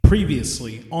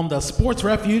Previously on the Sports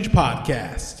Refuge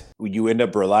podcast. You end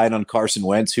up relying on Carson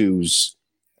Wentz, who's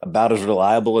about as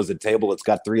reliable as a table that's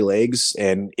got three legs,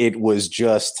 and it was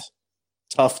just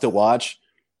tough to watch.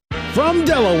 From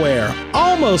Delaware,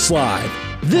 almost live,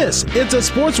 this is the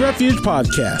Sports Refuge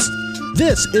podcast.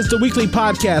 This is the weekly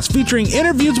podcast featuring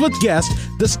interviews with guests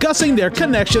discussing their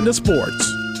connection to sports.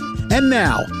 And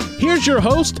now, here's your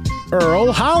host,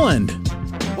 Earl Holland.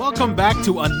 Welcome back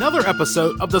to another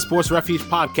episode of the Sports Refuge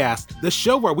podcast, the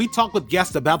show where we talk with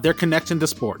guests about their connection to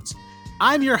sports.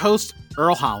 I'm your host,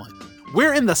 Earl Holland.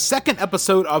 We're in the second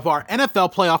episode of our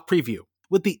NFL playoff preview.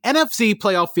 With the NFC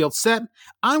playoff field set,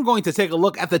 I'm going to take a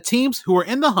look at the teams who are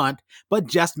in the hunt but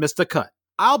just missed the cut.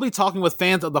 I'll be talking with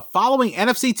fans of the following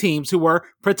NFC teams who were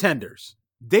pretenders.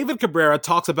 David Cabrera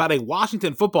talks about a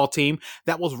Washington football team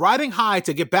that was riding high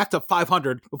to get back to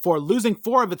 500 before losing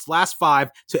 4 of its last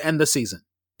 5 to end the season.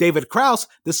 David Krause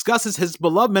discusses his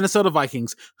beloved Minnesota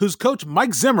Vikings, whose coach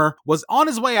Mike Zimmer was on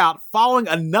his way out following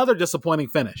another disappointing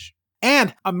finish.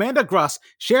 And Amanda Gruss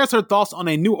shares her thoughts on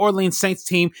a New Orleans Saints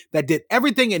team that did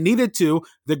everything it needed to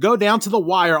go down to the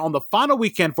wire on the final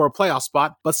weekend for a playoff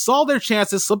spot, but saw their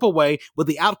chances slip away with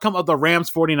the outcome of the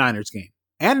Rams 49ers game.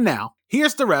 And now,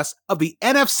 here's the rest of the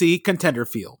NFC contender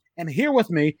field. And here with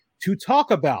me to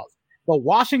talk about the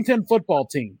Washington football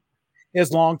team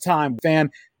is longtime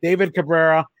fan David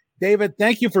Cabrera. David,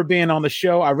 thank you for being on the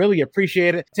show. I really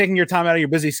appreciate it, taking your time out of your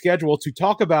busy schedule to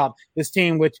talk about this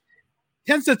team, which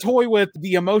tends to toy with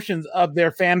the emotions of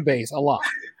their fan base a lot.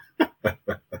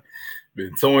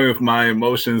 Been toying with my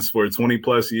emotions for 20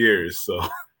 plus years. So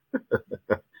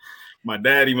my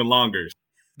dad even longer.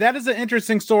 That is an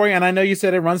interesting story. And I know you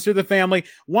said it runs through the family.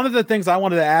 One of the things I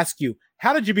wanted to ask you,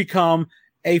 how did you become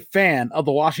a fan of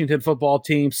the Washington football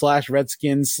team /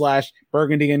 Redskins /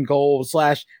 Burgundy and Gold /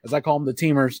 as I call them, the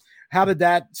Teamers? How did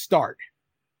that start?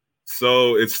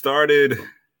 So it started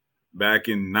back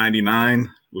in 99,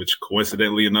 which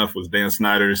coincidentally enough was Dan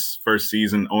Snyder's first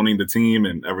season owning the team.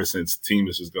 And ever since, the team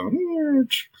has just gone.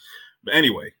 But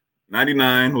anyway,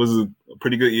 99 was a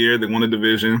pretty good year. They won the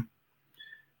division.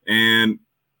 And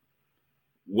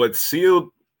what sealed,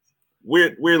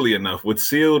 weirdly enough, what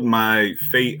sealed my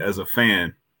fate as a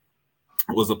fan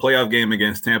was a playoff game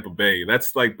against Tampa Bay.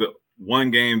 That's like the one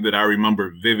game that I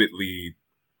remember vividly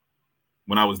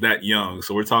when I was that young.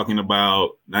 So we're talking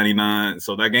about 99.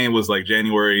 So that game was like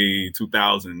January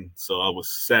 2000. So I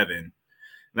was 7. And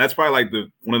that's probably like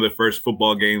one of the first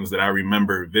football games that I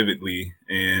remember vividly.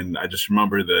 And I just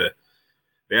remember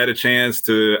they had a chance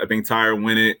to, I think, tie or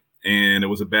win it. And it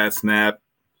was a bad snap.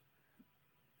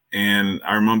 And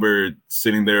I remember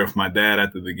sitting there with my dad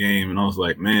after the game, and I was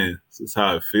like, man, this is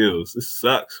how it feels. This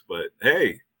sucks, but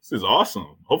hey, this is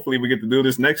awesome. Hopefully we get to do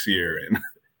this next year. And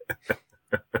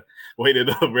waited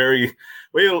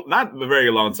not a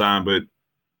very long time, but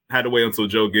had to wait until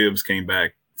Joe Gibbs came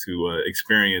back to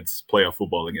experience playoff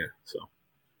football again. So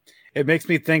it makes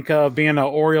me think of being an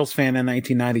Orioles fan in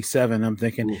 1997. I'm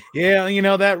thinking,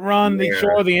 that run,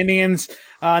 the Indians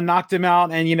knocked him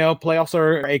out, and, playoffs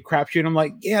are a crapshoot. I'm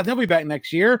like, yeah, they'll be back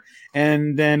next year.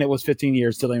 And then it was 15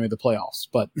 years till they made the playoffs.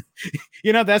 But,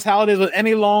 that's how it is with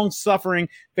any long-suffering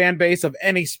fan base of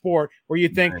any sport where you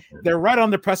think they're right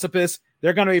on the precipice,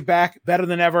 they're going to be back better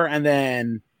than ever, and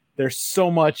then there's so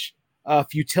much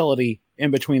futility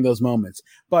in between those moments.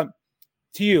 But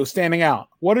to you, standing out,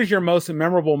 what is your most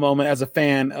memorable moment as a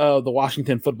fan of the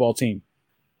Washington football team?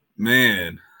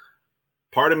 Man,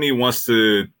 part of me wants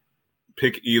to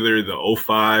pick either the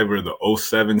 05 or the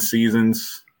 07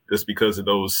 seasons just because of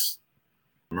those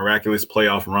miraculous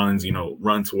playoff runs,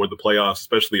 run toward the playoffs,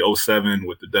 especially 07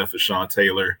 with the death of Sean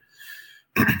Taylor.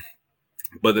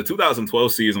 But the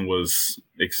 2012 season was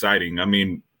exciting. I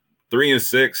mean,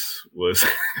 3-6 was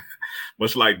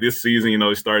much like this season.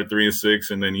 He started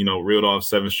 3-6 and then, reeled off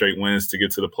 7 straight wins to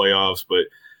get to the playoffs. But,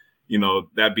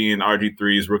 that being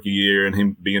RG3's rookie year and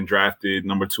him being drafted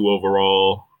number 2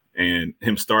 overall and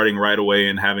him starting right away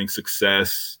and having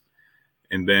success.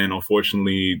 And then,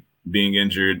 unfortunately, being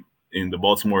injured in the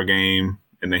Baltimore game.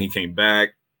 And then he came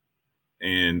back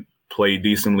and played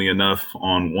decently enough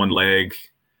on one leg.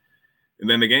 And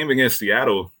then the game against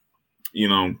Seattle,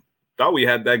 thought we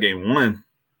had that game won.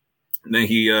 And then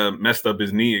he messed up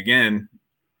his knee again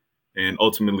and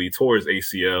ultimately tore his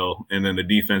ACL. And then the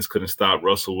defense couldn't stop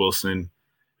Russell Wilson.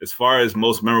 As far as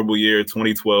most memorable year,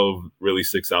 2012 really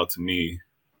sticks out to me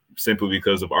simply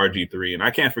because of RG3. And I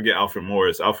can't forget Alfred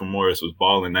Morris. Alfred Morris was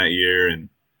balling that year. And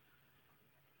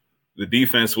the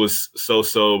defense was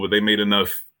so-so, but they made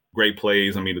enough great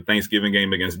plays. I mean, the Thanksgiving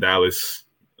game against Dallas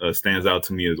stands out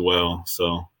to me as well.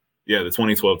 So, yeah, the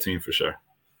 2012 team for sure.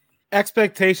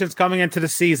 Expectations coming into the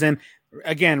season,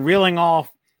 again, reeling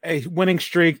off a winning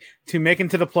streak to make it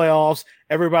to the playoffs.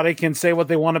 Everybody can say what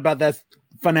they want about that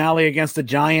finale against the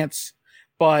Giants,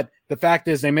 but the fact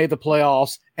is they made the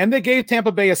playoffs and they gave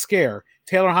Tampa Bay a scare.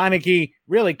 Taylor Heineke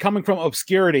really coming from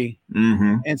obscurity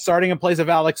and starting in place of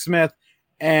Alex Smith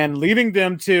and leading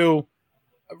them to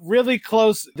a really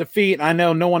close defeat. I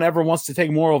know no one ever wants to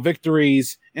take moral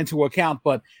victories into account,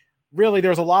 but really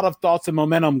there's a lot of thoughts and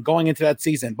momentum going into that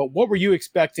season. But what were you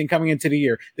expecting coming into the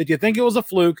year? Did you think it was a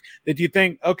fluke? Did you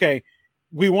think, okay,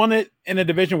 we won it in a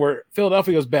division where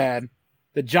Philadelphia was bad,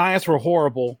 the Giants were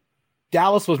horrible,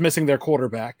 Dallas was missing their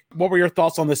quarterback? What were your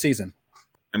thoughts on the season?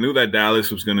 I knew that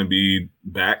Dallas was going to be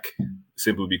back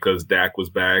simply because Dak was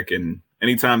back. And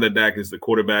anytime that Dak is the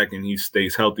quarterback and he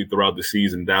stays healthy throughout the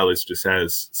season, Dallas just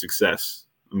has success.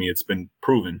 I mean, it's been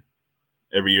proven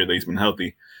every year that he's been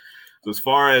healthy. So as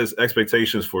far as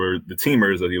expectations for the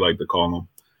teamers, as you like to call them,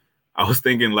 I was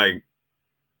thinking like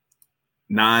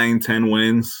 9-10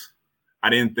 wins. I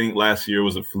didn't think last year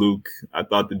was a fluke. I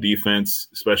thought the defense,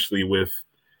 especially with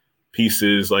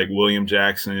pieces like William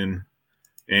Jackson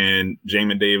and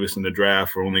Jamin Davis in the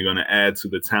draft, were only going to add to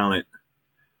the talent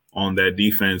on that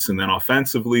defense. And then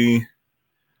offensively,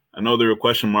 I know there were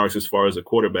question marks as far as a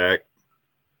quarterback,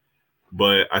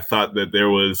 but I thought that there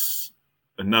was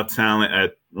enough talent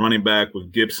at running back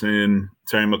with Gibson,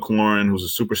 Terry McLaurin, who's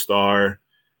a superstar,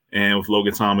 and with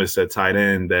Logan Thomas at tight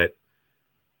end, that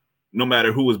no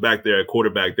matter who was back there at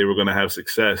quarterback, they were going to have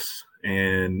success.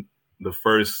 And the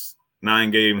first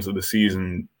 9 games of the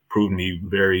season proved me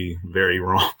very, very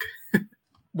wrong.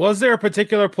 Was there a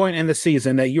particular point in the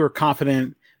season that you were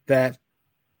confident that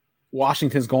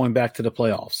Washington's going back to the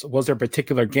playoffs? Was there a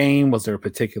particular game? Was there a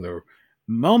particular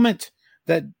moment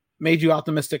that made you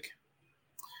optimistic?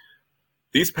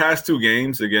 These past 2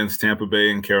 games against Tampa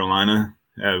Bay and Carolina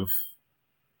have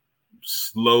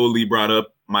slowly brought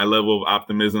up my level of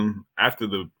optimism. After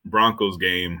the Broncos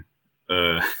game,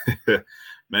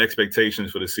 my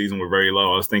expectations for the season were very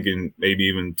low. I was thinking maybe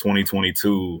even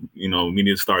 2022, we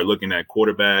need to start looking at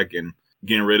quarterback and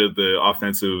getting rid of the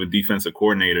offensive and defensive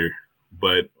coordinator.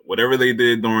 But whatever they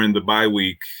did during the bye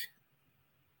week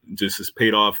just has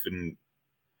paid off in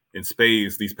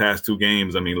spades these past 2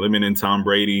 games. I mean, limiting Tom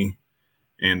Brady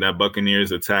and that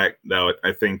Buccaneers attack that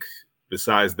I think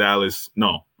besides Dallas,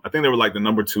 I think they were like the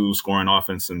number 2 scoring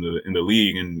offense in the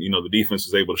league. And, the defense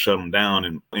was able to shut them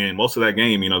down. And most of that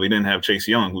game, they didn't have Chase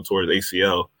Young, who tore his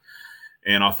ACL.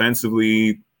 And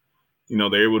offensively,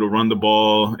 they're able to run the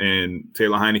ball, and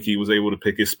Taylor Heineke was able to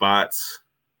pick his spots.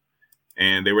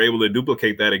 And they were able to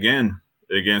duplicate that again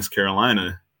against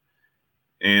Carolina.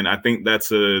 And I think that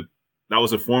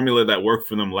was a formula that worked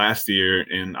for them last year.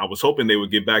 And I was hoping they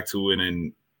would get back to it.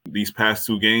 And these past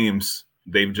 2 games,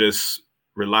 they've just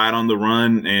relied on the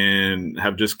run and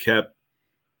have just kept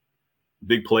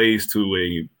big plays to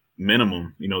a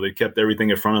minimum. They kept everything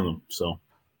in front of them. So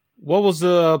what was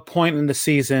the point in the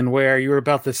season where you were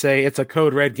about to say it's a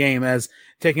code red game, as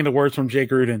taking the words from Jay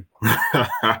Gruden?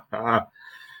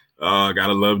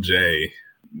 Gotta love Jay.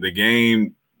 The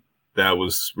game that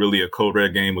was really a code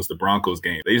red game was the Broncos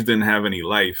game. They just didn't have any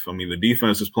life. I mean, the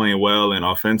defense was playing well, and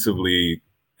offensively,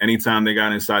 anytime they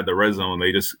got inside the red zone,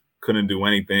 they just couldn't do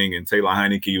anything. And Taylor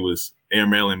Heineke was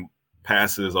airmailing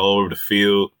passes all over the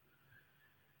field,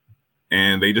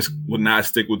 and they just would not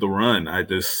stick with the run. I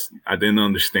didn't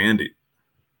understand it.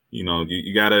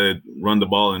 You got to run the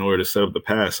ball in order to set up the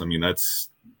pass. I mean, that's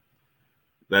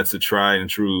a tried and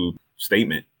true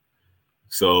statement.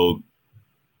 So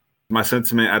my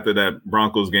sentiment after that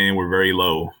Broncos game were very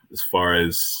low as far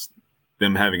as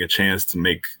them having a chance to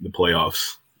make the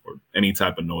playoffs or any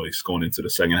type of noise going into the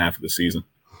second half of the season.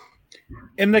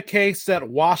 In the case that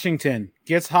Washington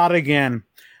gets hot again,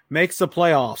 makes the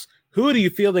playoffs, who do you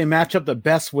feel they match up the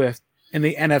best with in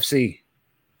the NFC?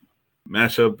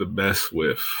 Match up the best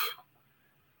with?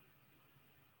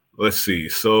 Let's see.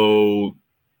 So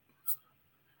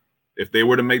if they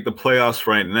were to make the playoffs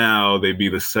right now, they'd be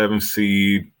the 7th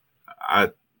seed. I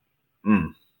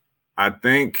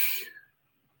think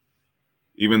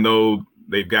even though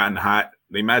they've gotten hot,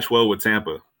 they match well with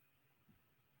Tampa.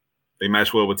 They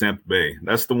match well with Tampa Bay.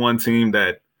 That's the one team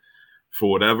that, for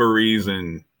whatever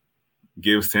reason,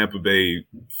 gives Tampa Bay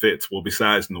fits. Well,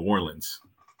 besides New Orleans.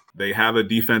 They have a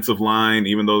defensive line,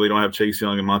 even though they don't have Chase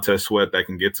Young and Montez Sweat, that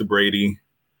can get to Brady.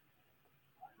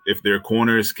 If their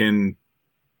corners can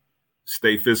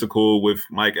stay physical with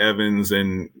Mike Evans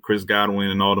and Chris Godwin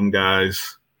and all them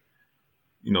guys,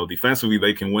 defensively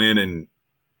they can win. And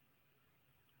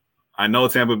I know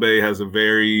Tampa Bay has a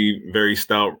very, very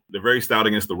stout – they're very stout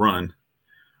against the run.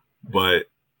 But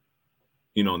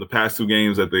in the past 2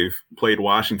 games that they've played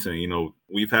Washington,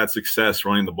 we've had success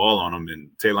running the ball on them, and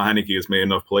Taylor Heineke has made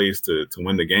enough plays to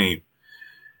win the game.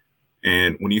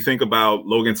 And when you think about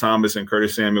Logan Thomas and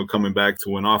Curtis Samuel coming back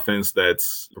to an offense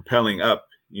that's propelling up,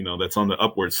 that's on the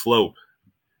upward slope,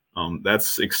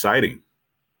 that's exciting.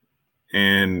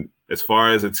 And as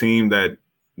far as a team that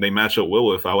they match up well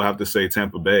with, I would have to say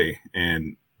Tampa Bay.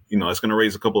 And, it's going to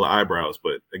raise a couple of eyebrows.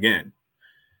 But again,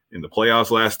 in the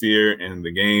playoffs last year and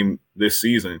the game this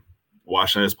season,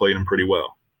 Washington has played them pretty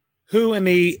well. Who in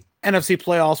the NFC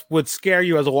playoffs would scare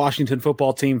you as a Washington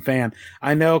football team fan?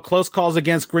 I know close calls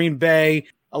against Green Bay.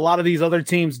 A lot of these other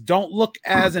teams don't look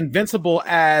as invincible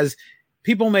as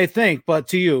people may think, but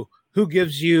to you, who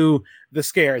gives you the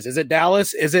scares? Is it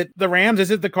Dallas? Is it the Rams?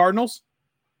 Is it the Cardinals?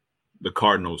 The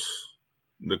Cardinals.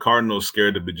 The Cardinals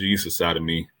scared the bejesus out of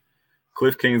me.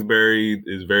 Cliff Kingsbury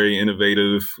is very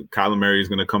innovative. Kyler Murray is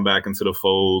going to come back into the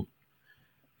fold.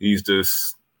 He's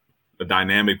just a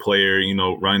dynamic player,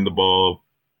 running the ball,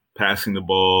 passing the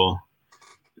ball.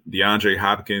 DeAndre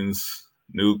Hopkins,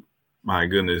 Nuke, my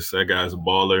goodness, that guy's a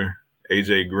baller.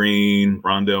 AJ Green,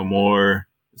 Rondell Moore,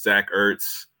 Zach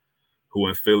Ertz, who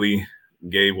in Philly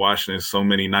gave Washington so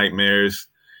many nightmares.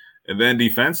 And then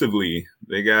defensively,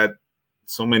 they got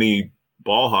so many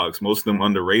ball hawks, most of them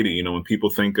underrated. When people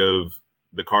think of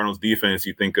the Cardinals defense,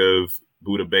 you think of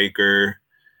Budda Baker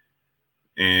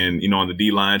and, on the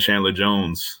D-line, Chandler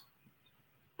Jones.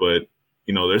 But,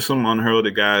 there's some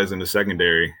unheralded guys in the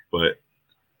secondary. But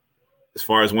as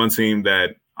far as one team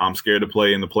that I'm scared to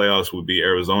play in the playoffs would be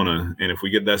Arizona. And if we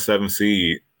get that 7th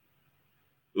seed,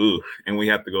 and we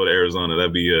have to go to Arizona,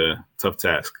 that'd be a tough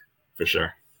task for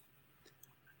sure.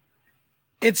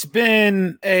 It's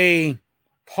been a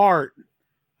part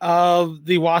of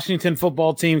the Washington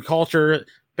football team culture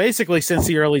basically since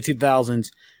the early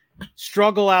 2000s.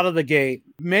 Struggle out of the gate,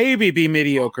 maybe be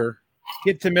mediocre,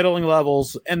 get to middling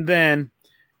levels, and then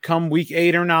come week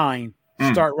 8 or 9,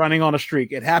 start running on a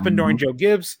streak. It happened during Joe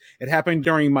Gibbs. It happened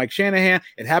during Mike Shanahan.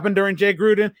 It happened during Jay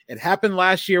Gruden. It happened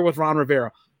last year with Ron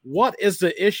Rivera. What is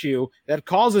the issue that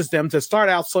causes them to start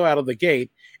out slow out of the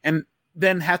gate and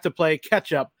then have to play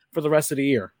catch up for the rest of the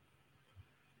year?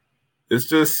 It's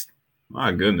just,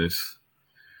 my goodness.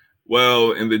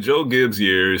 Well, in the Joe Gibbs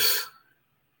years,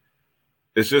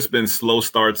 it's just been slow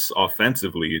starts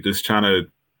offensively, just trying to,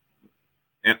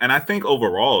 and I think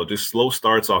overall, just slow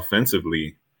starts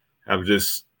offensively have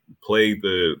just plagued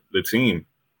the team.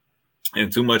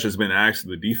 And too much has been asked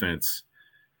of the defense.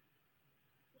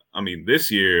 I mean, this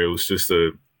year it was just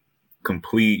a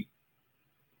complete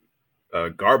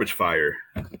garbage fire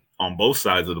on both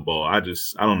sides of the ball. I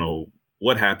don't know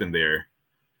what happened there.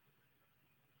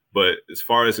 But as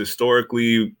far as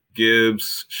historically,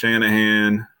 Gibbs,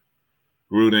 Shanahan,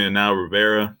 Gruden, and now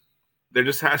Rivera, there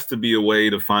just has to be a way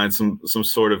to find some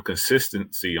sort of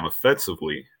consistency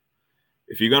offensively.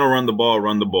 If you're going to run the ball,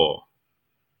 run the ball.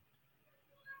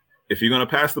 If you're going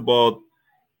to pass the ball,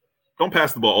 don't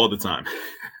pass the ball all the time.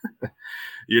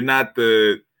 You're not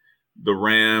the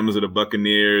Rams or the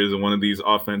Buccaneers or one of these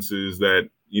offenses that,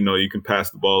 you can pass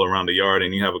the ball around the yard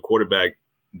and you have a quarterback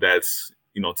that's,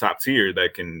 top tier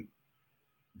that can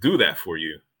do that for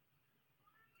you.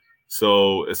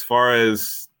 So as far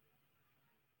as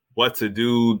what to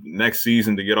do next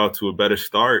season to get off to a better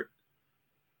start,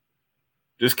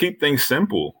 just keep things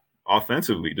simple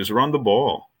offensively. Just run the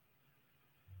ball.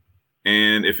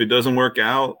 And if it doesn't work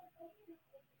out,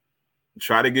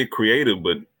 try to get creative,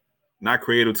 but not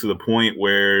creative to the point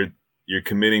where you're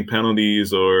committing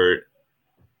penalties or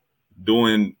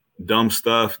doing dumb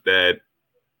stuff that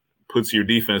puts your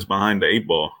defense behind the 8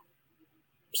 ball.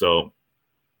 So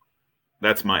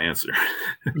that's my answer.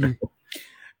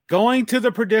 Going to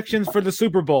the predictions for the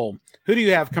Super Bowl. Who do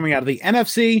you have coming out of the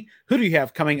NFC? Who do you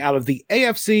have coming out of the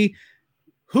AFC?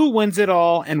 Who wins it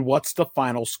all, and what's the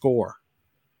final score?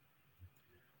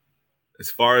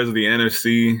 As far as the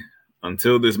NFC,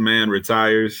 until this man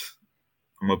retires,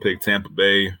 I'm going to pick Tampa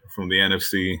Bay from the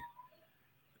NFC.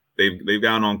 They've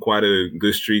gotten on quite a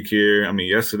good streak here. I mean,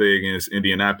 yesterday against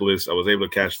Indianapolis, I was able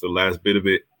to catch the last bit of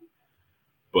it.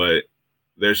 But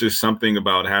there's just something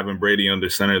about having Brady under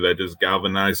center that just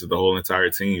galvanizes the whole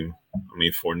entire team. I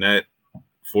mean, Fournette,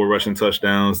 4 rushing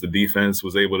touchdowns. The defense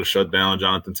was able to shut down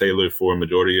Jonathan Taylor for a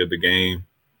majority of the game.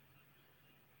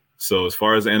 So as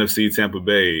far as the NFC, Tampa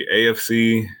Bay.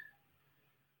 AFC,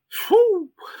 whew.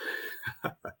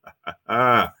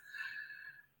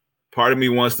 Part of me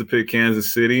wants to pick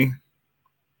Kansas City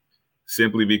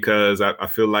simply because I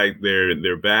feel like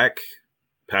they're back.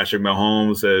 Patrick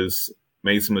Mahomes has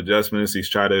made some adjustments. He's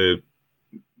tried to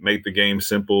make the game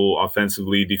simple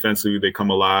offensively. Defensively, they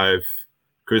come alive.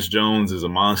 Chris Jones is a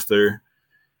monster.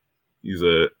 He's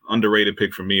a underrated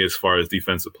pick for me as far as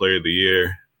defensive player of the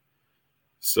year.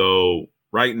 So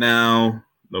right now,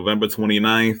 November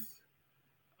 29th,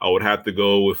 I would have to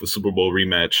go with a Super Bowl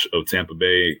rematch of Tampa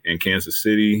Bay and Kansas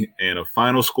City. And a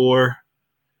final score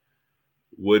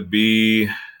would be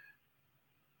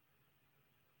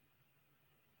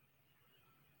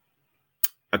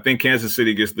I think Kansas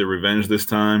City gets the revenge this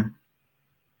time.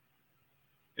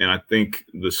 And I think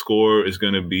the score is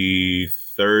going to be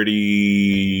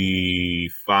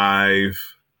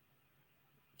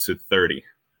 35-30.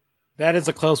 That is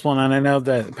a close one, and I know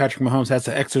that Patrick Mahomes has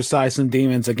to exercise some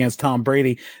demons against Tom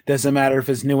Brady. Doesn't matter if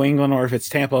it's New England or if it's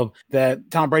Tampa, that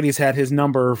Tom Brady's had his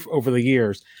number over the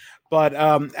years. But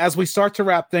as we start to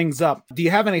wrap things up, do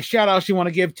you have any shout-outs you want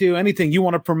to give to, anything you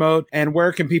want to promote, and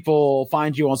where can people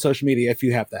find you on social media if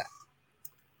you have that?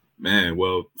 Man,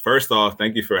 well, first off,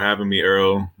 thank you for having me,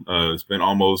 Earl. It's been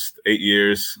almost 8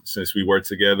 years since we worked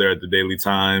together at the Daily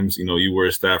Times. You know, you were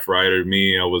a staff writer.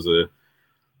 Me, I was a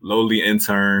lowly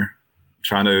intern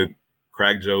trying to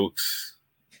crack jokes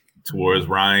towards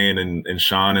Ryan and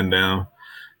Sean and them.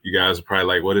 You guys are probably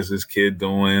like, what is this kid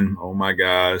doing? Oh, my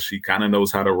gosh. He kind of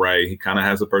knows how to write. He kind of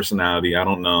has a personality. I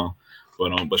don't know.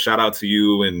 But shout out to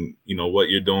you and, you know, what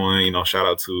you're doing. You know, shout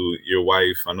out to your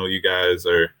wife. I know you guys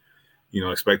are, you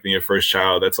know, expecting your first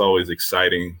child. That's always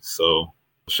exciting. So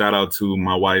shout out to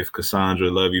my wife, Cassandra.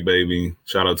 Love you, baby.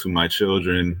 Shout out to my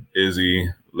children, Izzy,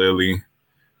 Lily,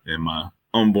 and my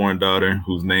unborn daughter,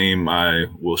 whose name I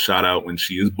will shout out when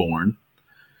she is born.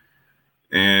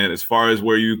 And as far as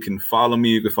where you can follow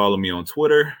me on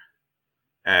Twitter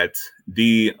at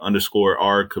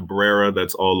 @D_R Cabrera.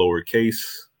 That's all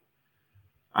lowercase.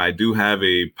 I do have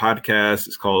a podcast.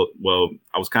 It's called, well,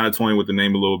 I was kind of toying with the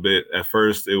name a little bit. At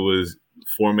first, it was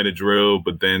 4-minute drill,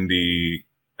 but then the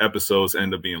episodes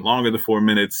end up being longer than 4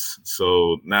 minutes.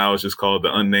 So now it's just called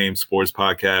the Unnamed Sports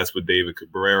Podcast with David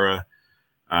Cabrera.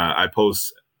 I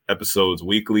post episodes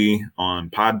weekly on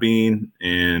Podbean,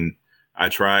 and I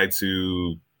try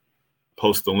to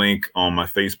post the link on my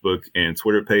Facebook and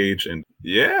Twitter page. And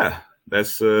yeah,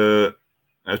 that's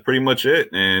pretty much it.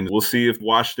 And we'll see if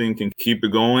Washington can keep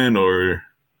it going or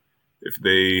if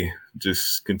they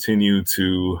just continue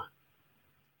to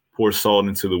pour salt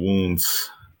into the wounds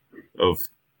of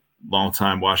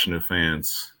longtime Washington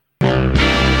fans.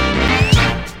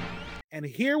 And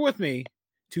here with me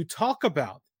to talk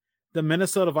about the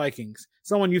Minnesota Vikings,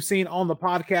 someone you've seen on the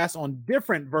podcast on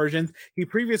different versions. He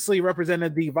previously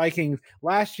represented the Vikings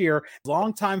last year.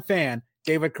 Longtime fan,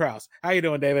 David Krause. How you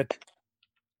doing, David?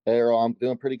 Hey, Earl, I'm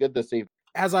doing pretty good this evening.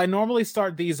 As I normally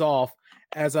start these off,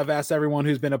 as I've asked everyone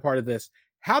who's been a part of this,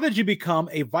 how did you become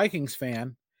a Vikings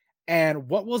fan, and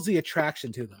what was the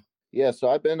attraction to them? Yeah, so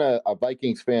I've been a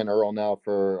Vikings fan, Earl, now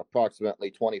for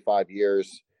approximately 25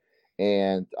 years.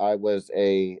 And I was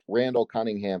a Randall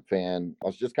Cunningham fan. I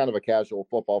was just kind of a casual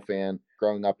football fan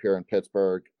growing up here in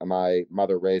Pittsburgh. My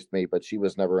mother raised me, but she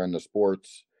was never into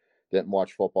sports, didn't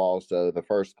watch football. So the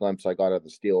first glimpse I got of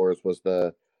the Steelers was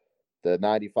the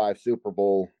 95 Super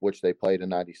Bowl, which they played in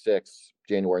 96,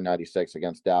 January 96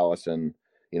 against Dallas. And,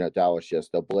 you know, Dallas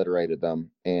just obliterated them.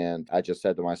 And I just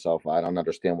said to myself, I don't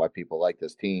understand why people like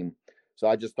this team. So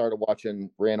I just started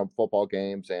watching random football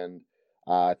games, and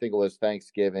I think it was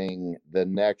Thanksgiving the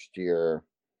next year,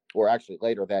 or actually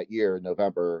later that year,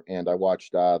 November, and I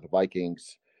watched the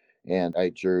Vikings, and I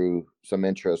drew some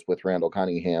interest with Randall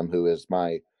Cunningham, who is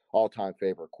my all-time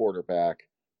favorite quarterback.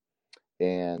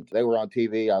 And they were on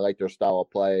TV. I liked their style of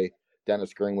play.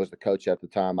 Dennis Green was the coach at the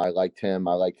time. I liked him.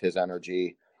 I liked his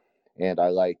energy. And I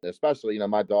liked, especially, you know,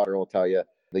 my daughter will tell you,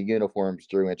 the uniforms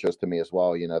drew interest to me as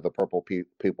well. You know, the purple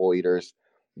people eaters.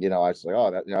 You know, I was like,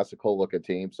 oh, that's a cool looking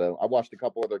team. So I watched a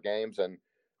couple of their games, and,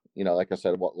 you know, like I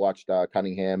said, watched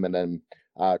Cunningham. And then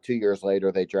 2 years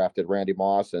later, they drafted Randy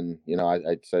Moss. And, you know,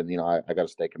 I said, you know, I got to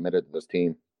stay committed to this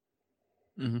team.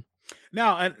 Mm-hmm.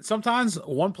 Now, and sometimes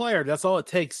one player, that's all it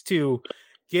takes to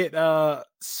get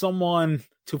someone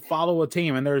to follow a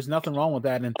team. And there's nothing wrong with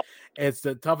that. And it's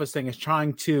the toughest thing is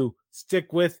trying to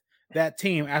stick with that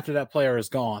team after that player is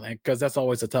gone, because that's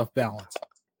always a tough balance.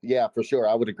 Yeah, for sure.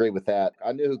 I would agree with that.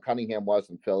 I knew who Cunningham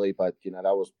was in Philly, but, you know,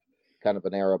 that was kind of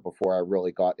an era before I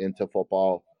really got into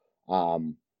football.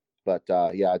 But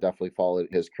I definitely followed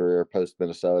his career post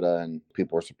Minnesota, and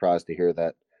people were surprised to hear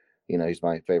that, you know, he's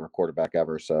my favorite quarterback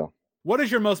ever. So what is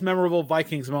your most memorable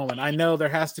Vikings moment? I know there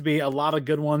has to be a lot of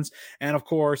good ones. And of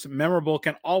course, memorable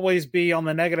can always be on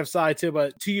the negative side too.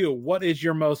 But to you, what is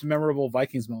your most memorable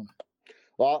Vikings moment?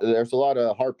 Well, there's a lot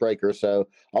of heartbreakers, so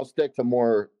I'll stick to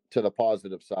more to the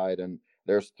positive side. And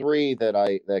there's three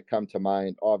that come to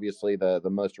mind. Obviously, the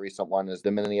most recent one is the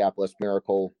Minneapolis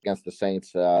Miracle against the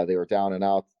Saints. They were down and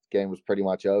out game was pretty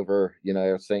much over.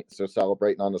 Saints are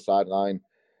celebrating on the sideline.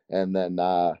 And then,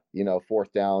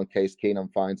 fourth down, Case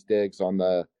Keenum finds Diggs on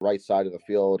the right side of the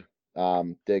field.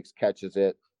 Diggs catches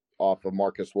it off of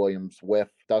Marcus Williams' whiff.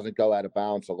 Doesn't go out of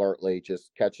bounds alertly,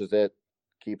 just catches it,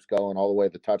 keeps going all the way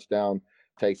to the touchdown,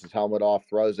 takes his helmet off,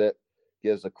 throws it,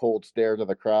 gives a cold stare to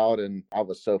the crowd. And I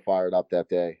was so fired up that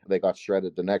day. They got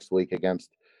shredded the next week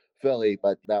against Philly,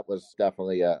 but that was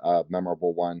definitely a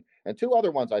memorable one. And two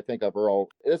other ones I think of, Earl.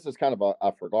 This is kind of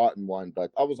a forgotten one,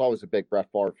 but I was always a big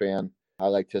Brett Favre fan. I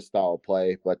liked his style of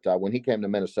play. But when he came to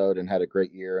Minnesota and had a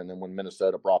great year, and then when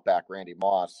Minnesota brought back Randy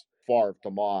Moss, Favre to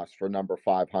Moss for number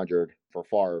 500 for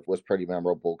Favre was pretty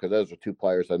memorable, because those are two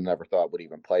players I never thought would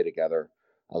even play together,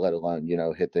 let alone,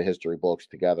 hit the history books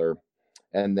together.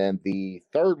 And then the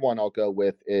third one I'll go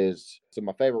with is, so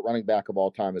my favorite running back of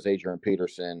all time is Adrian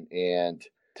Peterson. And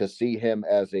to see him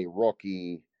as a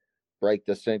rookie break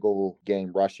the single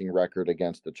game rushing record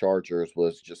against the Chargers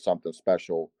was just something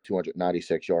special.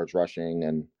 296 yards rushing,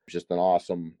 and just an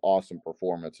awesome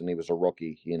performance. And he was a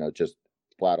rookie, just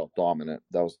flat out dominant.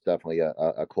 That was definitely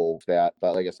a cool stat.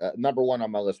 But like I said, number one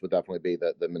on my list would definitely be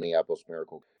the Minneapolis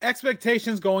Miracle.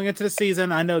 Expectations going into the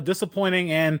season, I know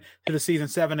disappointing end to the season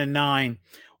 7-9.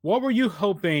 What were you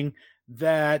hoping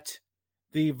that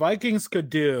the Vikings could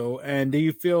do, and do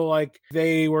you feel like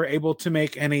they were able to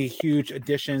make any huge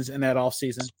additions in that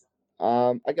offseason?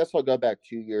 I guess I'll go back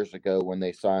 2 years ago when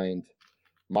they signed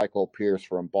Michael Pierce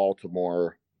from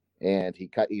Baltimore, and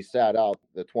he sat out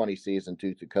the 20 season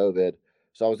due to COVID.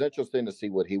 So I was interested to see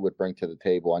what he would bring to the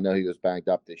table. I know he was banged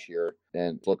up this year,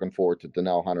 and looking forward to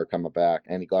Donnell Hunter coming back.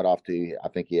 And he got off to, I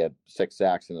think he had 6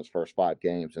 sacks in his first 5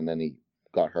 games, and then he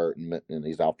got hurt, and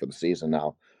he's out for the season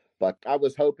now. But I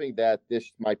was hoping that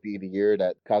this might be the year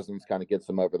that Cousins kind of gets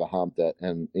him over the hump,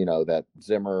 that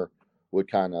Zimmer would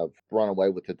kind of run away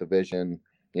with the division,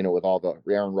 with all the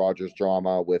Aaron Rodgers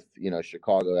drama, with,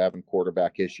 Chicago having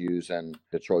quarterback issues and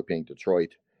Detroit being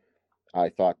Detroit. I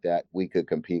thought that we could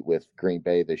compete with Green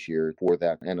Bay this year for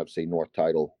that NFC North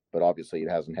title, but obviously it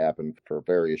hasn't happened for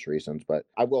various reasons. But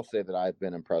I will say that I've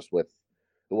been impressed with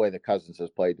the way that Cousins has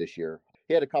played this year.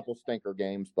 He had a couple stinker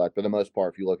games, but for the most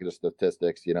part, if you look at his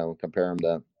statistics, compare him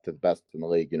to the best in the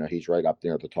league, he's right up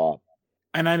there at the top.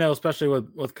 And I know, especially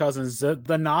with Cousins,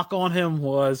 the knock on him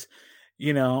was,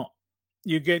 you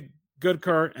get good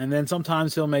Kurt, and then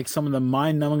sometimes he'll make some of the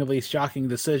mind-numbingly shocking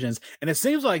decisions. And it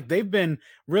seems like they've been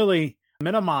really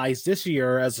minimized this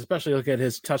year, as especially look at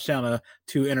his touchdown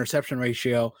to interception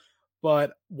ratio.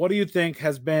 But what do you think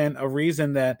has been a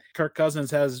reason that Kirk Cousins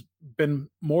has been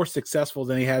more successful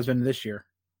than he has been this year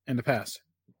in the past?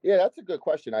 Yeah, that's a good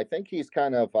question. I think he's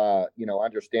kind of,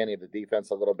 understanding the defense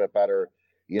a little bit better,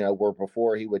 where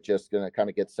before he would just going to kind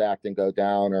of get sacked and go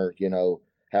down, or,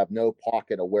 have no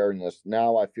pocket awareness.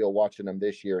 Now I feel watching him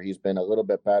this year, he's been a little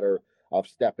bit better of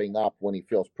stepping up when he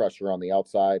feels pressure on the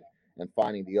outside and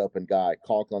finding the open guy.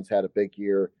 Conklin's had a big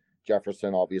year.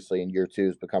 Jefferson, obviously, in year 2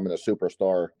 is becoming a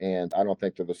superstar, and I don't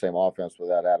think they're the same offense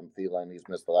without Adam Thielen. He's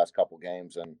missed the last couple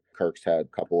games, and Kirk's had a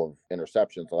couple of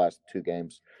interceptions the last 2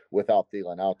 games without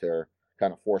Thielen out there,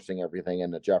 kind of forcing everything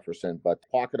into Jefferson. But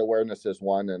pocket awareness is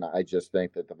one, and I just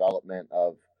think the development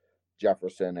of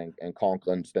Jefferson and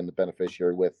Conklin's been the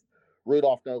beneficiary, with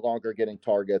Rudolph no longer getting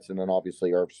targets, and then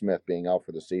obviously Irv Smith being out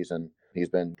for the season. He's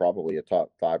been probably a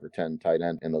top 5 or 10 tight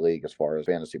end in the league as far as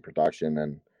fantasy production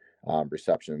and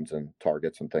receptions and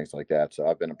targets and things like that. So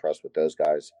I've been impressed with those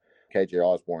guys. KJ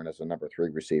Osborne as a number 3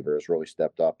 receiver has really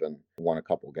stepped up and won a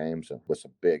couple games with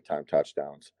some big time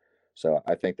touchdowns. So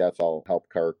I think that's all helped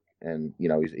Kirk. And,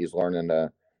 he's learning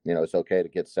to, it's okay to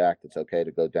get sacked. It's okay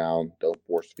to go down. Don't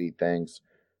force feed things.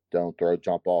 Don't throw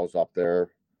jump balls up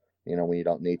there, when you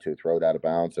don't need to. Throw it out of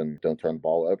bounds and don't turn the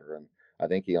ball over. And I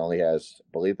think he only has,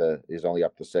 he's only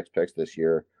up to 6 picks this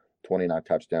year, 29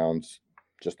 touchdowns,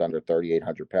 just under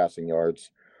 3,800 passing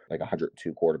yards, like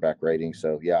 102 quarterback rating.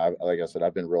 So, yeah, like I said,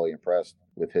 I've been really impressed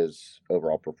with his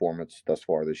overall performance thus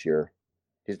far this year.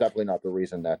 He's definitely not the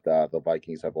reason that the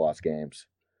Vikings have lost games.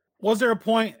 Was there a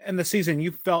point in the season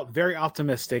you felt very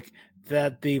optimistic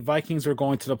that the Vikings were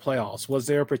going to the playoffs? Was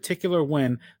there a particular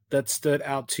win that stood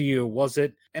out to you? Was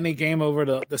it any game over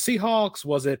the Seahawks?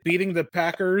 Was it beating the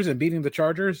Packers and beating the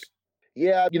Chargers?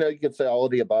 Yeah, you could say all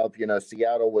of the above.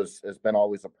 Seattle has been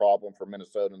always a problem for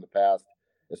Minnesota in the past,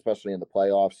 especially in the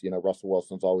playoffs. Russell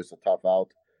Wilson's always a tough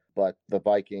out, but the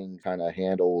Vikings kind of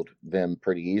handled them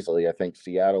pretty easily. I think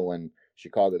Seattle and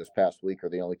Chicago this past week are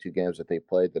the only 2 games that they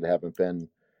played that haven't been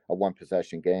a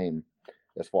 1-possession game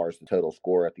as far as the total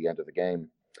score at the end of the game.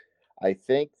 I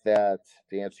think that,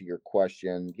 to answer your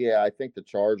question, I think the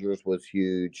Chargers was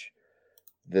huge.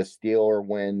 The Steeler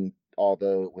win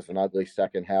although it was an ugly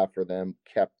second half for them,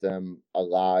 kept them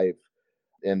alive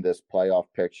in this playoff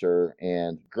picture.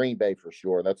 And Green Bay for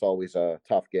sure, that's always a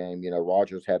tough game.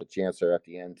 Rodgers had a chance there at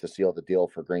the end to seal the deal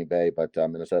for Green Bay, but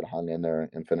Minnesota hung in there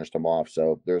and finished them off.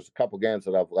 So there's a couple games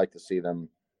that I'd like to see them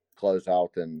close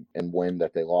out and win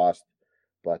that they lost.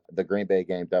 But the Green Bay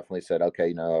game definitely said,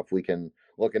 okay, if we can,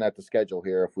 looking at the schedule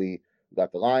here, if we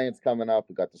got the Lions coming up,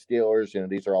 we got the Steelers,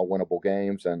 these are all winnable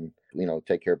games, and,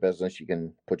 take care of business, you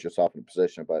can put yourself in a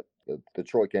position. But the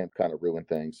Detroit game kind of ruined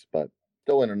things, but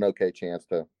still in an okay chance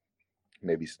to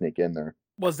maybe sneak in there.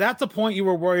 Was that the point you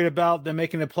were worried about them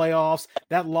making the playoffs?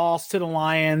 That loss to the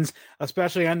Lions,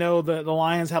 especially, I know the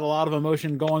Lions had a lot of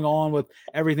emotion going on with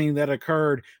everything that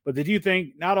occurred, but did you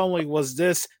think not only was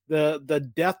this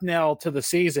the death knell to the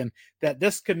season, that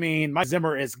this could mean Mike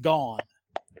Zimmer is gone?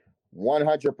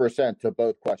 100% to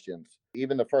both questions.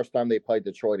 Even the first time they played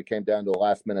Detroit, it came down to a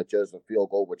last-minute Joseph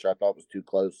field goal, which I thought was too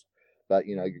close. But,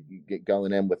 you get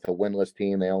going in with a winless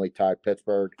team. They only tied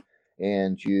Pittsburgh,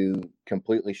 and you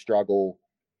completely struggle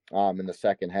in the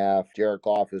second half. Jared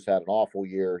Goff, who's had an awful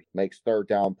year, makes third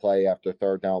down play after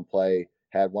third down play,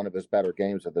 had one of his better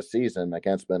games of the season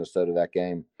against Minnesota that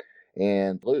game,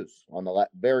 and lose on the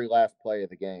very last play of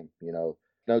the game.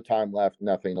 No time left,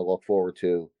 nothing to look forward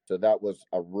to. So that was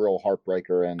a real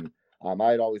heartbreaker. And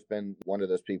I had always been one of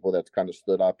those people that's kind of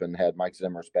stood up and had Mike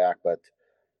Zimmer's back. But,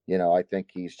 I think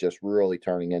he's just really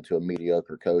turning into a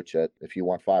mediocre coach. If you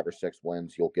want 5 or 6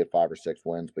 wins, you'll get 5 or 6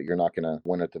 wins, but you're not going to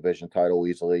win a division title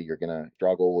easily. You're going to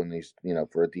struggle. And he's,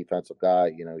 for a defensive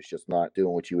guy, he's just not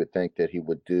doing what you would think that he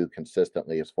would do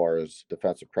consistently as far as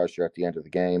defensive pressure at the end of the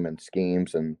game and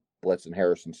schemes and Blitz and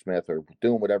Harrison Smith or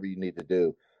doing whatever you need to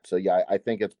do. So, yeah, I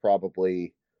think it's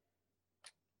probably,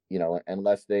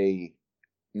 unless they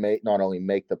not only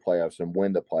make the playoffs and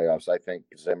win the playoffs, I think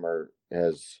Zimmer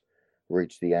has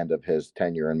reached the end of his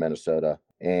tenure in Minnesota.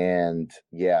 And,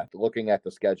 yeah, looking at the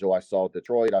schedule, I saw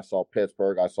Detroit, I saw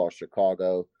Pittsburgh, I saw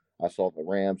Chicago, I saw the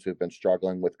Rams, who've been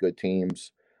struggling with good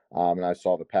teams, and I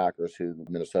saw the Packers, who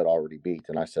Minnesota already beat.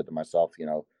 And I said to myself,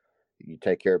 you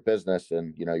take care of business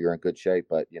and, you're in good shape.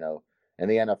 But, in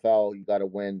the NFL, you got to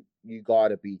win. You got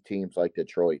to beat teams like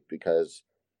Detroit, because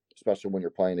especially when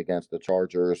you're playing against the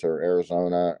Chargers or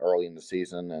Arizona early in the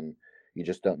season, and you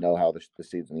just don't know how the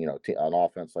season, an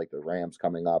offense like the Rams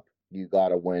coming up, you got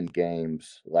to win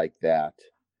games like that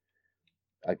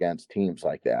against teams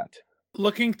like that.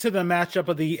 Looking to the matchup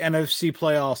of the NFC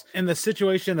playoffs, in the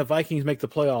situation the Vikings make the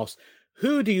playoffs,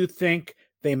 who do you think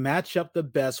they match up the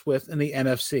best with in the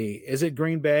NFC? Is it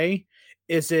Green Bay?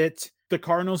 Is it the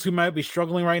Cardinals, who might be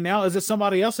struggling right now? Is it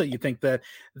somebody else that you think that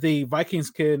the Vikings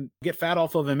can get fat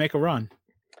off of and make a run?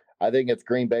 I think it's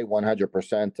Green Bay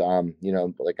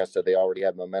 100%. Like I said, they already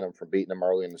had momentum from beating them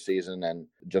early in the season, and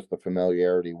just the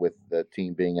familiarity with the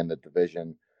team being in the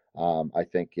division. I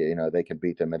think, they can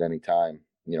beat them at any time,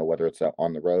 whether it's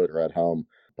on the road or at home.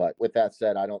 But with that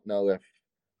said, I don't know if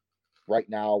right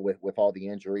now with all the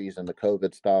injuries and the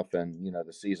COVID stuff and,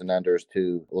 the season enders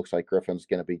too, looks like Griffin's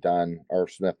going to be done. Irv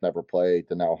Smith never played.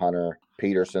 Donnell Hunter.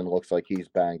 Peterson looks like he's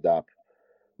banged up.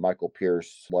 Michael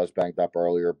Pierce was banged up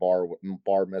earlier.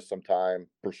 Barr missed some time.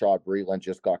 Rashad Breeland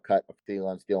just got cut.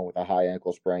 Thielen's dealing with a high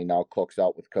ankle sprain. Now Cook's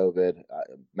out with COVID.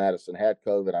 Madison had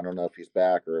COVID. I don't know if he's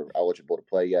back or eligible to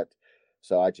play yet.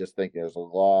 So I just think there's a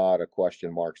lot of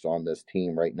question marks on this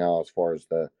team right now as far as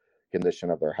the condition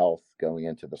of their health going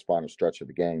into the final stretch of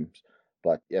the games.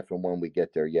 But if and when we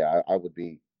get there, yeah, I would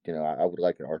be, I would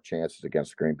like our chances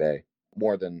against Green Bay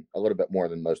a little bit more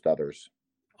than most others.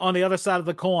 On the other side of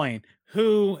the coin,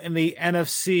 who in the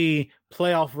NFC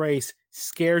playoff race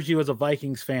scares you as a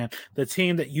Vikings fan? The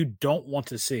team that you don't want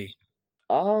to see?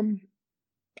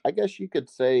 I guess you could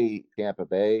say Tampa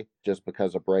Bay, just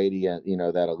because of Brady and,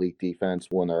 that elite defense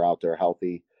when they're out there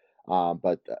healthy.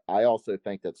 But I also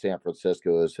think that San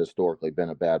Francisco has historically been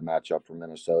a bad matchup for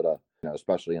Minnesota,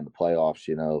 especially in the playoffs.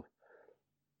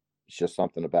 It's just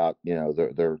something about,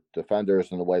 their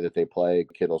defenders and the way that they play.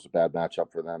 Kittle's a bad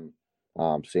matchup for them.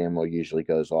 Samuel usually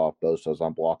goes off. Bosa's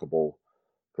unblockable.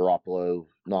 Garoppolo,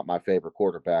 not my favorite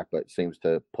quarterback, but seems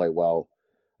to play well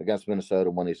against Minnesota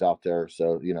when he's out there.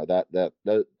 So,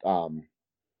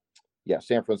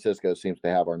 San Francisco seems to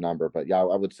have our number. But yeah,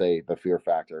 I would say the fear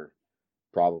factor,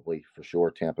 probably for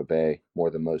sure Tampa Bay more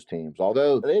than most teams.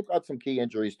 Although they've got some key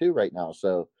injuries too right now.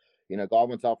 So,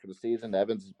 Godwin's out for the season.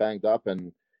 Evans is banged up,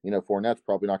 and Fournette's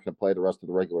probably not going to play the rest of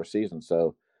the regular season.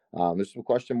 So there's some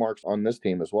question marks on this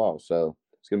team as well. So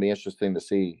it's going to be interesting to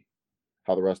see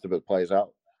how the rest of it plays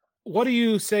out. What do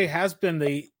you say has been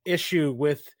the issue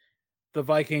with the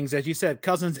Vikings? As you said,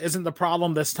 Cousins isn't the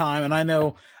problem this time. And I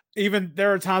know Even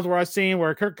there are times where I've seen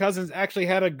where Kirk Cousins actually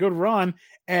had a good run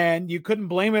and you couldn't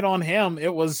blame it on him.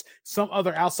 It was some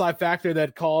other outside factor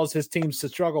that caused his teams to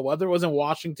struggle, whether it was in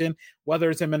Washington, whether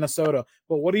it's in Minnesota.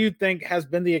 But what do you think has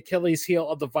been the Achilles heel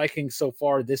of the Vikings so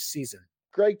far this season?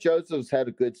 Greg Joseph's had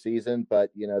a good season,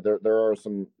 but there are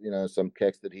some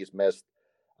kicks that he's missed.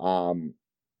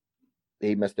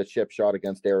 He missed a chip shot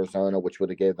against Arizona, which would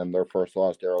have gave them their first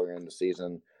loss earlier in the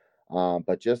season.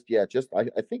 But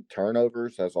I think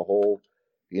turnovers as a whole.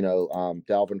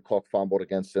 Dalvin Cook fumbled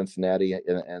against Cincinnati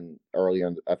and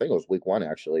earlier, I think it was week 1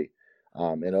 actually,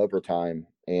 in overtime,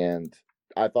 and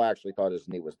I thought his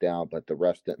knee was down, but the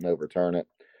refs didn't overturn it.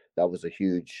 That was a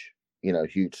huge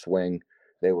swing.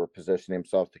 They were positioning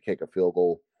themselves to kick a field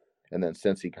goal, and then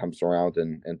Cincy comes around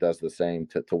and does the same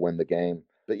to win the game.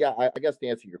 But yeah, I guess to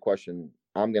answer your question,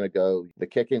 I'm going to go the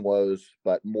kicking woes,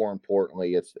 but more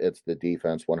importantly, it's the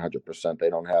defense 100%. They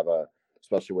don't have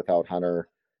especially without Hunter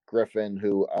Griffin,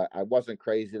 who I wasn't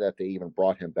crazy that they even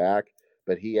brought him back,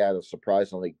 but he had a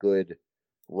surprisingly good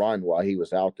run while he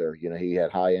was out there. He had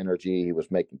high energy. He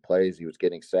was making plays. He was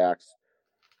getting sacks.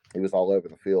 He was all over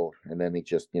the field. And then he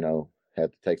just, had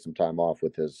to take some time off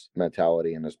with his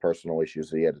mentality and his personal issues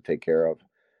that he had to take care of.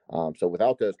 So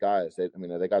without those guys,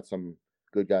 they got some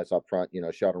good guys up front.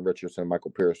 Sheldon Richardson,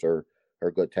 Michael Pierce are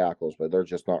good tackles, but they're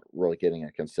just not really getting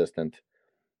a consistent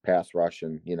pass rush.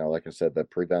 And, like I said, the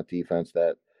prevent defense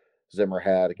that Zimmer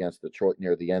had against Detroit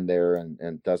near the end there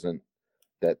and doesn't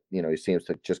that, he seems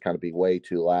to just kind of be way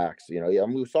too lax.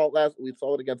 We saw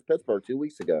it against Pittsburgh 2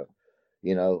 weeks ago.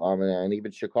 And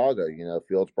even Chicago,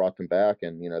 Fields brought them back,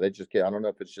 and they just get. I don't know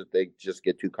if it's just they just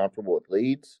get too comfortable with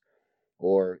leads,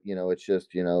 or it's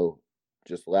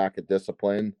just lack of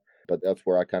discipline. But that's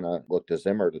where I kind of look to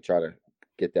Zimmer to try to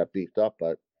get that beefed up.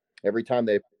 But every time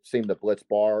they seem to blitz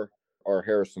Barr or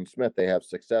Harrison Smith, they have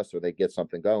success or they get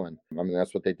something going.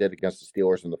 That's what they did against the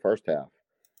Steelers in the first half.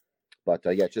 But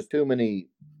just too many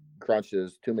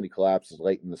crunches, too many collapses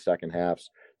late in the second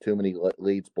halves, too many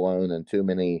leads blown, and too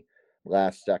many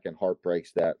last second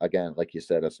heartbreaks that, again, like you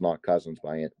said, it's not Cousins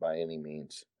by any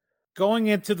means. Going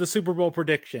into the Super Bowl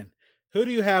prediction, who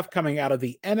do you have coming out of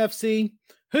the NFC?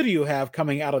 Who do you have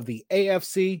coming out of the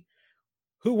AFC?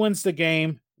 Who wins the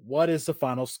game? What is the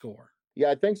final score? Yeah,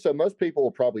 I think so. Most people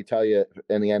will probably tell you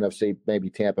in the NFC,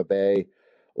 maybe Tampa Bay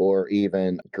or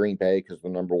even Green Bay because the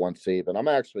number 1 seed. But I'm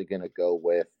actually going to go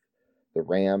with the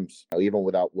Rams, even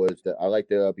without Woods. I like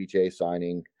the OBJ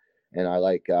signing. And I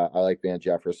like Van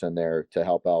Jefferson there to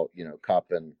help out,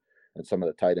 Kupp and some of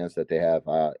the tight ends that they have.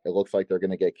 It looks like they're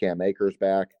going to get Cam Akers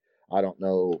back. I don't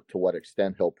know to what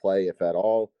extent he'll play, if at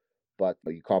all, but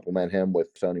you complement him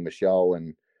with Sony Michel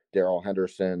and Darrell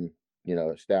Henderson.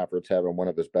 Stafford's having one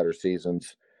of his better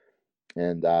seasons.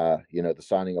 And, the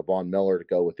signing of Von Miller to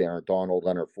go with Aaron Donald,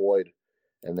 Leonard Floyd.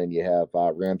 And then you have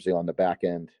Ramsey on the back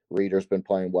end. Reeder's been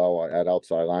playing well at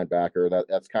outside linebacker.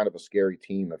 That's kind of a scary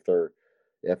team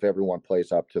if everyone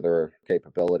plays up to their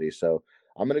capabilities. So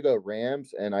I'm going to go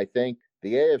Rams. And I think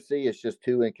the AFC is just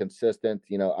too inconsistent.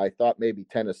 I thought maybe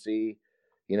Tennessee,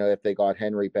 if they got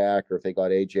Henry back or if they got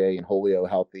AJ and Julio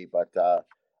healthy, but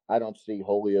I don't see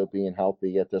Julio being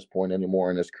healthy at this point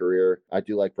anymore in his career. I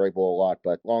do like Vrabel a lot,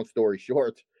 but long story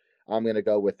short, I'm going to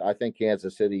go with, I think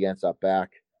Kansas City ends up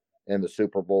back in the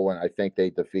Super Bowl, and I think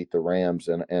they defeat the Rams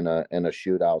in a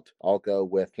shootout. I'll go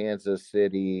with Kansas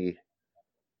City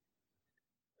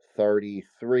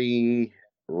 33,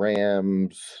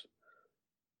 Rams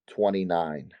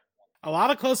 29. A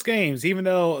lot of close games, even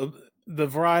though the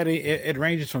variety it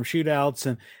ranges from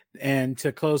shootouts and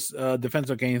to close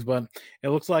defensive games, but it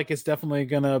looks like it's definitely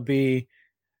going to be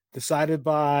decided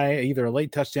by either a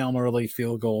late touchdown or a late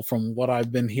field goal from what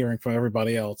I've been hearing from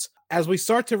everybody else. As we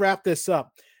start to wrap this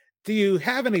up, do you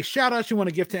have any shout outs you want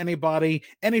to give to anybody,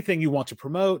 anything you want to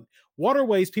promote? What are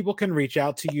ways people can reach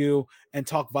out to you and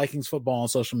talk Vikings football on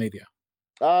social media?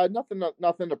 Nothing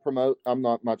to promote. I'm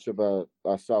not much of a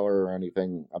seller or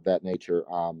anything of that nature.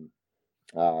 I'll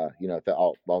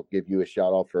give you a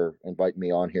shout out for inviting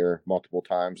me on here multiple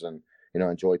times, and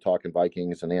enjoy talking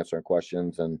Vikings and answering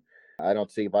questions. And I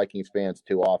don't see Vikings fans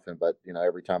too often, but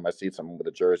every time I see someone with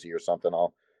a jersey or something,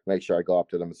 I'll make sure I go up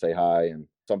to them and say hi. And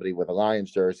somebody with a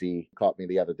Lions jersey caught me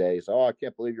the other day. So, I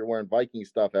can't believe you're wearing Viking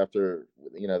stuff after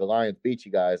the Lions beat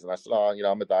you guys. And I said,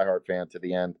 I'm a diehard fan to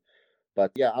the end.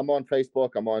 But yeah, I'm on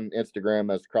Facebook. I'm on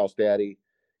Instagram as Kraus Daddy,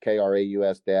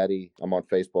 Kraus Daddy. I'm on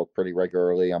Facebook pretty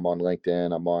regularly. I'm on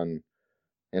LinkedIn. I'm on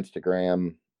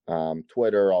Instagram,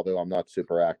 Twitter, although I'm not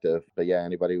super active. But yeah,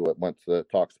 anybody who wants to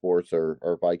talk sports or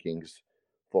Vikings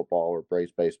football or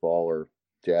Braves baseball or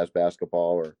Jazz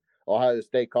basketball or Ohio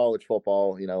State college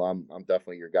football, I'm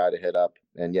definitely your guy to hit up.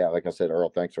 And yeah, like I said, Earl,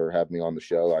 thanks for having me on the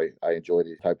show. I enjoy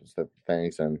these types of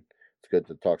things, and it's good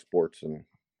to talk sports and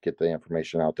get the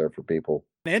information out there for people.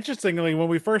 Interestingly, when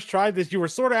we first tried this, you were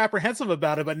sort of apprehensive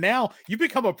about it, but now you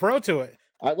become a pro to it.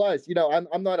 I was,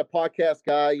 I'm not a podcast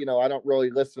guy. I don't really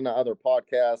listen to other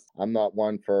podcasts. I'm not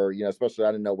one for, especially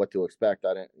I didn't know what to expect.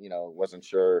 I didn't, wasn't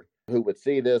sure who would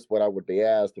see this, what I would be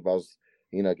asked if I was,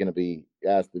 going to be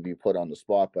asked to be put on the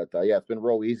spot. But yeah, it's been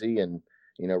real easy and,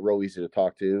 real easy to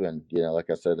talk to. And, like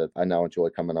I said, I now enjoy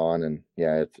coming on, and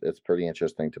yeah, it's pretty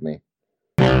interesting to me.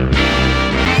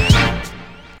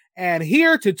 And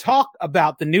here to talk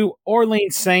about the New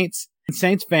Orleans Saints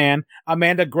fan,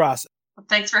 Amanda Gruss.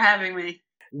 Thanks for having me.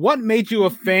 What made you a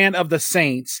fan of the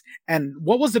Saints, and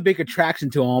what was the big attraction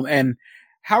to them, and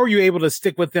how were you able to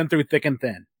stick with them through thick and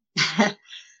thin?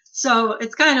 So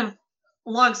it's kind of a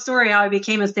long story how I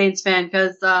became a Saints fan,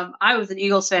 because I was an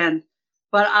Eagles fan,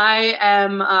 but I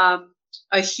am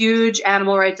a huge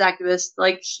animal rights activist,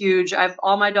 like huge.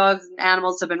 All my dogs and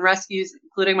animals have been rescues,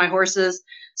 including my horses.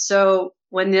 So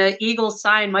when the Eagles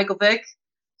signed Michael Vick,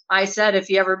 I said, if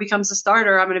he ever becomes a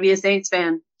starter, I'm going to be a Saints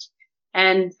fan.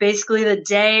 And basically the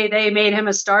day they made him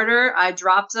a starter, I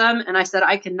dropped them and I said,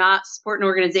 I cannot support an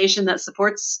organization that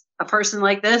supports a person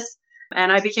like this. And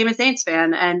I became a Saints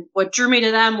fan. And what drew me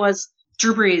to them was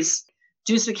Drew Brees,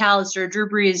 Deuce McAllister, Drew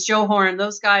Brees, Joe Horn,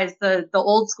 those guys, the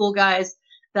old school guys,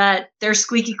 that they're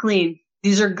squeaky clean.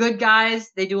 These are good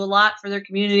guys. They do a lot for their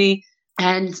community.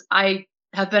 And I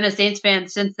have been a Saints fan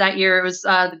since that year. It was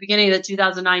the beginning of the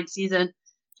 2009 season.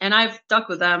 And I've stuck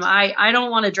with them. I don't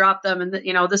want to drop them. And,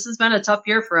 this has been a tough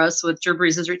year for us with Drew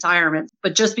Brees' retirement.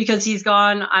 But just because he's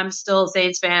gone, I'm still a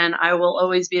Saints fan. I will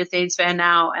always be a Saints fan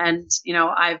now. And,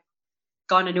 I've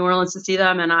gone to New Orleans to see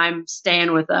them, and I'm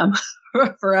staying with them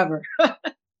forever.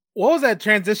 What was that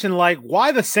transition like?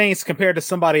 Why the Saints compared to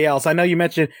somebody else? I know you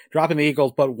mentioned dropping the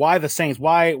Eagles, but why the Saints?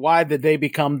 Why did they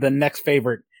become the next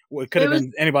favorite? It could have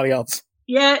been anybody else.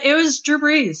 Yeah, it was Drew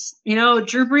Brees.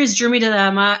 Drew Brees drew me to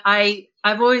them.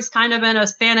 I've always kind of been a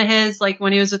fan of his, like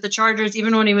when he was with the Chargers,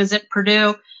 even when he was at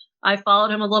Purdue, I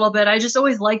followed him a little bit. I just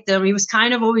always liked him. He was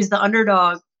kind of always the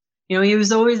underdog. He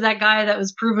was always that guy that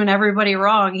was proving everybody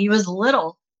wrong. He was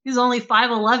little. He was only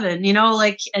 5'11",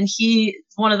 and he's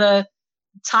one of the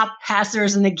top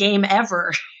passers in the game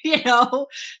ever,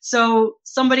 So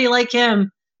somebody like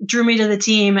him drew me to the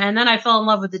team. And then I fell in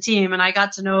love with the team, and I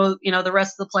got to know, the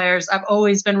rest of the players. I've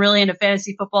always been really into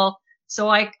fantasy football. So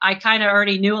I kind of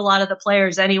already knew a lot of the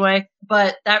players anyway,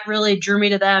 but that really drew me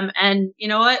to them. And you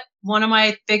know what? One of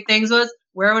my big things was,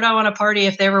 where would I want to party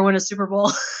if they ever win a Super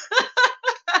Bowl?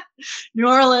 New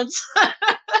Orleans.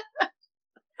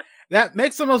 That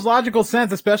makes the most logical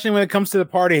sense, especially when it comes to the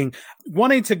partying.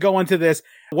 Wanting to go into this,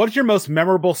 what's your most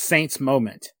memorable Saints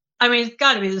moment? I mean, it's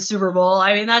got to be the Super Bowl.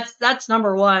 I mean, that's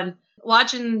number one.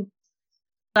 Watching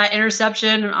that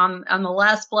interception on the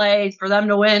last play for them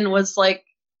to win was like,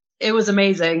 it was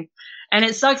amazing. And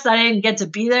it sucks that I didn't get to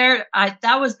be there.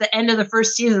 That was the end of the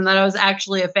first season that I was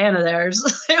actually a fan of theirs.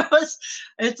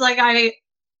 It's like I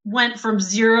went from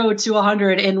 0 to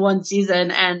 100 in one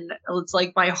season, and it's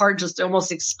like my heart just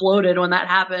almost exploded when that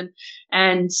happened.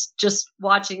 And just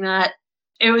watching that,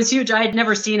 it was huge. I had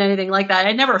never seen anything like that.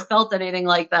 I'd never felt anything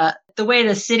like that. The way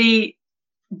the city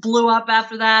blew up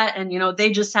after that, and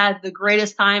they just had the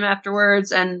greatest time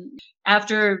afterwards. And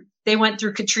after they went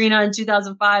through Katrina in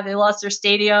 2005, they lost their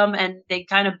stadium and they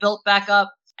kind of built back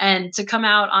up, and to come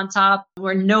out on top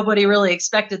where nobody really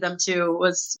expected them to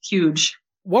was huge.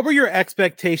 What were your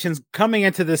expectations coming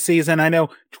into this season? I know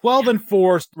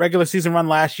 12-4 regular season run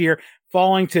last year,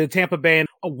 falling to Tampa Bay.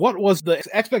 What was the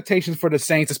expectations for the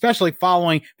Saints, especially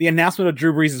following the announcement of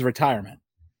Drew Brees' retirement?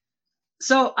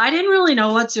 So I didn't really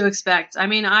know what to expect. I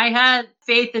mean, I had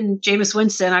faith in Jameis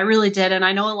Winston. I really did. And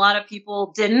I know a lot of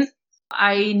people didn't.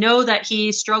 I know that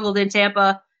he struggled in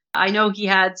Tampa. I know he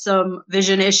had some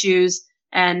vision issues,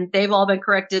 and they've all been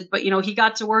corrected. But, he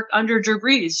got to work under Drew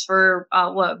Brees for,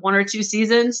 1 or 2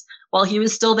 seasons while he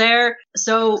was still there.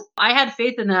 So I had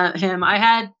faith in him. I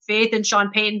had faith in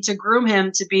Sean Payton to groom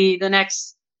him to be the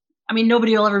next. I mean,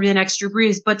 nobody will ever be the next Drew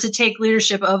Brees, but to take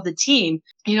leadership of the team.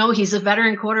 He's a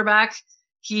veteran quarterback.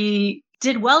 He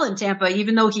did well in Tampa,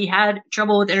 even though he had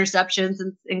trouble with interceptions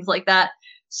and things like that.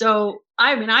 So,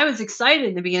 I mean, I was excited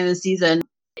in the beginning of the season.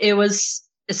 It was,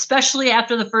 especially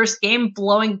after the first game,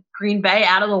 blowing Green Bay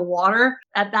out of the water.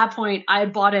 At that point, I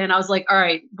bought in. I was like, all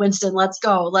right, Winston, let's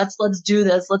go. Let's do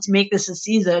this. Let's make this a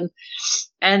season.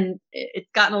 And it's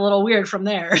gotten a little weird from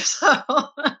there. So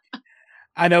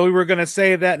I know we were going to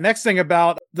say that next thing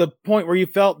about the point where you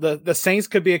felt the Saints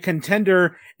could be a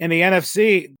contender in the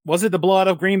NFC. Was it the blowout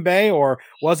of Green Bay, or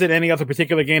was it any other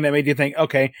particular game that made you think,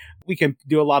 okay, we can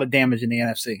do a lot of damage in the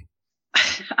NFC?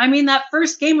 I mean, that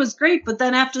first game was great, but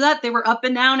then after that, they were up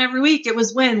and down every week. It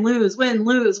was win, lose, win,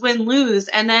 lose, win, lose.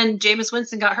 And then Jameis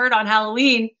Winston got hurt on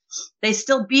Halloween. They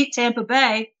still beat Tampa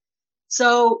Bay.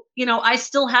 So, I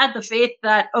still had the faith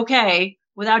that, okay,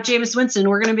 without Jameis Winston,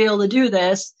 we're going to be able to do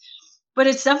this. But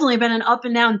it's definitely been an up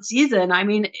and down season. I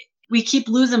mean, we keep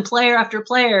losing player after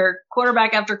player,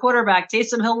 quarterback after quarterback.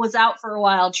 Taysom Hill was out for a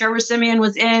while. Trevor Siemian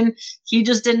was in. He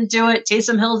just didn't do it.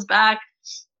 Taysom Hill's back.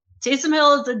 Taysom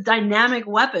Hill is a dynamic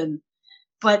weapon.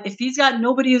 But if he's got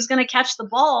nobody who's going to catch the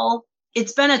ball,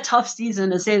 it's been a tough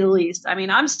season, to say the least. I mean,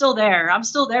 I'm still there. I'm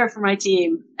still there for my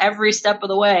team every step of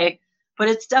the way. But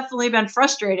it's definitely been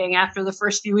frustrating after the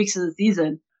first few weeks of the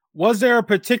season. Was there a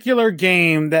particular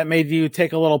game that made you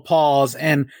take a little pause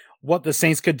and what the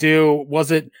Saints could do?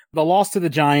 Was it the loss to the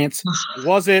Giants?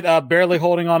 Was it barely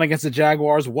holding on against the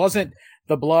Jaguars? Was it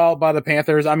the blowout by the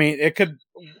Panthers? I mean, it could,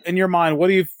 in your mind, what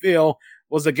do you feel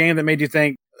was the game that made you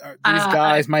think these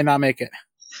guys might not make it?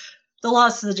 The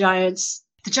loss to the Giants.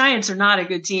 The Giants are not a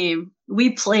good team.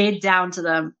 We played down to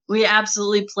them. We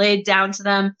absolutely played down to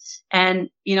them. And,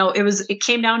 it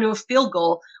came down to a field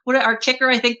goal. Our kicker,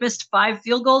 I think, missed 5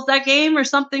 field goals that game or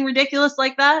something ridiculous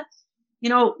like that.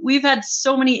 We've had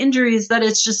so many injuries that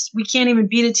it's just, we can't even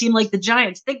beat a team like the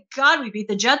Giants. Thank God we beat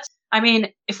the Jets. I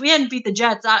mean, if we hadn't beat the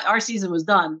Jets, our season was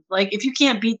done. Like, if you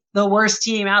can't beat the worst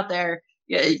team out there,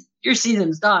 your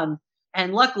season's done.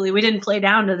 And luckily, we didn't play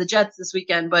down to the Jets this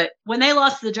weekend. But when they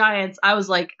lost to the Giants, I was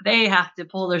like, they have to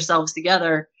pull themselves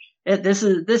together. This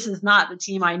is not the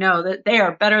team I know. That they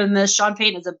are better than this. Sean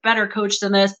Payton is a better coach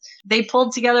than this. They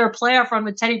pulled together a playoff run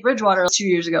with Teddy Bridgewater 2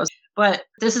 years ago. But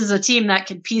this is a team that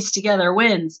can piece together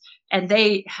wins, and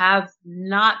they have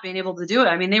not been able to do it.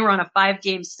 I mean, they were on a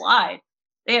 5-game slide.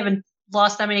 They haven't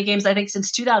lost that many games, I think,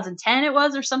 since 2010 it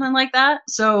was, or something like that.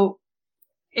 So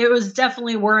it was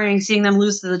definitely worrying seeing them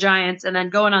lose to the Giants and then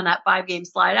going on that 5-game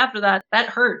slide after that. That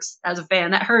hurts as a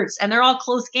fan. That hurts. And they're all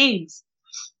close games.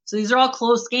 So these are all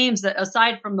close games that,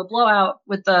 aside from the blowout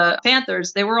with the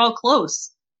Panthers, they were all close.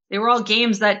 They were all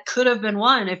games that could have been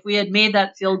won if we had made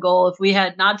that field goal, if we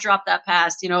had not dropped that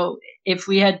pass, if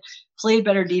we had played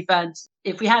better defense,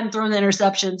 if we hadn't thrown the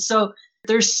interception. So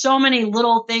there's so many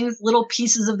little things, little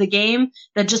pieces of the game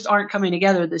that just aren't coming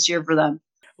together this year for them.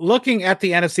 Looking at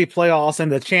the NFC playoffs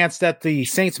and the chance that the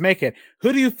Saints make it,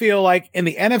 who do you feel like in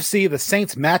the NFC the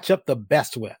Saints match up the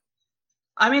best with?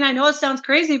 I mean, I know it sounds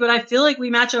crazy, but I feel like we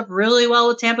match up really well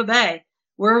with Tampa Bay.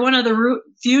 We're one of the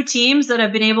few teams that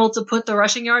have been able to put the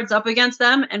rushing yards up against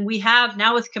them. And we have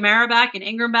now, with Kamara back and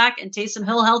Ingram back and Taysom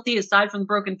Hill healthy, aside from the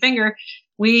broken finger,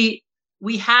 we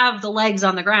have the legs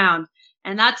on the ground.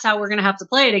 And that's how we're going to have to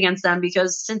play it against them,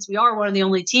 because since we are one of the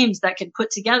only teams that can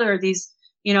put together these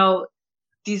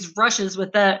rushes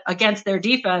against their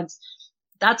defense,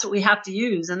 that's what we have to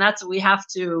use. And that's what we have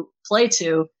to play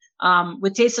to.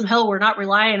 With Taysom Hill, we're not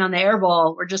relying on the air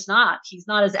ball. We're just not. He's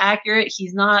not as accurate.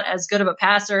 He's not as good of a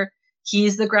passer.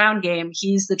 He's the ground game.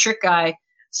 He's the trick guy.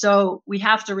 So we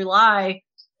have to rely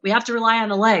on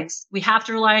the legs. We have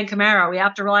to rely on Kamara. We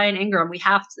have to rely on Ingram.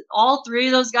 All 3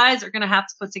 of those guys are going to have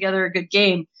to put together a good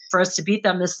game for us to beat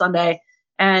them this Sunday.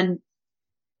 And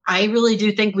I really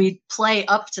do think we play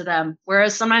up to them.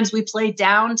 Whereas sometimes we play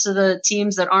down to the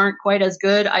teams that aren't quite as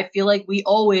good. I feel like we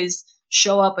always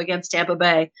show up against Tampa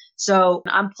Bay. So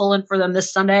I'm pulling for them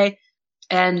this Sunday,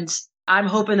 and I'm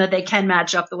hoping that they can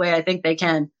match up the way I think they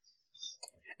can.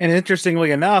 And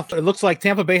interestingly enough, it looks like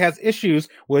Tampa Bay has issues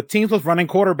with teams with running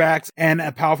quarterbacks and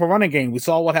a powerful running game. We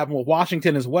saw what happened with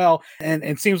Washington as well. And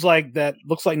it seems like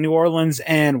looks like New Orleans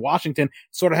and Washington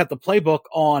sort of have the playbook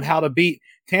on how to beat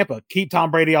Tampa. Keep Tom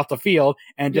Brady off the field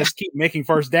and just keep making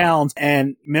first downs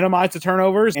and minimize the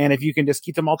turnovers. And if you can just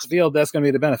keep them off the field, that's going to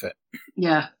be the benefit.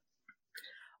 Yeah.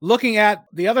 Looking at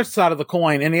the other side of the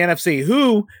coin in the NFC,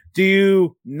 who do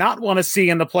you not want to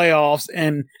see in the playoffs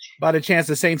and by the chance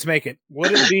the Saints make it?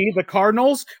 Would it be the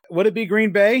Cardinals? Would it be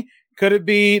Green Bay? Could it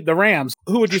be the Rams?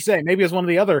 Who would you say? Maybe it's one of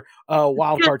the other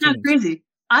wild card teams. Crazy.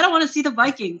 I don't want to see the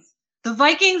Vikings. The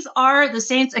Vikings are the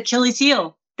Saints' Achilles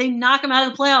heel. They knock them out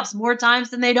of the playoffs more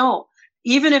times than they don't.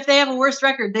 Even if they have a worse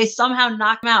record, they somehow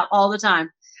knock them out all the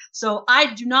time. So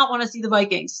I do not want to see the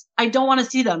Vikings. I don't want to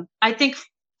see them. I think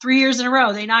 3 years in a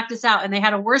row, they knocked us out, and they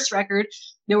had a worse record.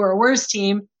 They were a worse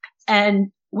team,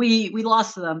 and we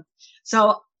lost to them.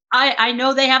 So I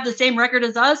know they have the same record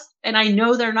as us, and I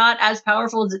know they're not as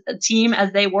powerful a team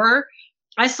as they were.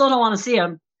 I still don't want to see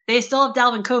them. They still have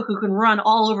Dalvin Cook, who can run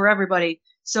all over everybody.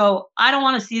 So I don't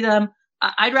want to see them.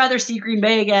 I'd rather see Green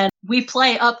Bay again. We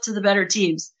play up to the better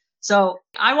teams. So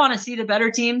I want to see the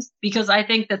better teams because I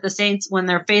think that the Saints, when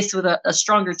they're faced with a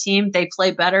stronger team, they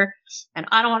play better. And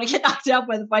I don't want to get knocked out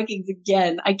by the Vikings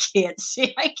again. I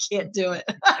can't do it.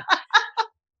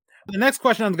 The next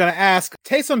question I'm going to ask,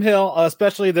 Taysom Hill,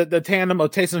 especially the tandem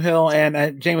of Taysom Hill and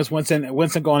Jameis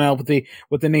Winston going out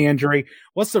with the knee injury.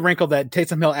 What's the wrinkle that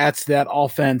Taysom Hill adds to that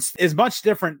offense is much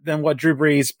different than what Drew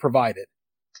Brees provided?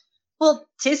 Well,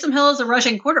 Taysom Hill is a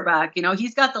rushing quarterback. You know,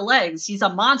 he's got the legs. He's a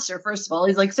monster, first of all.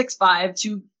 He's like 6'5",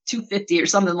 250 or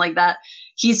something like that.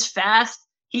 He's fast.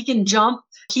 He can jump.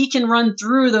 He can run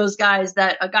through those guys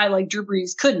that a guy like Drew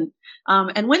Brees couldn't.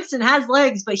 And Winston has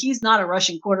legs, but he's not a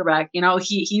rushing quarterback. You know,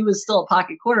 he was still a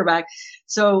pocket quarterback.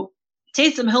 So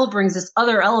Taysom Hill brings this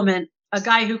other element, a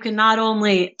guy who can not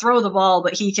only throw the ball,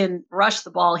 but he can rush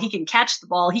the ball. He can catch the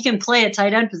ball. He can play a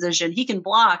tight end position. He can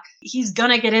block. He's going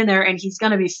to get in there and he's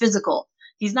going to be physical.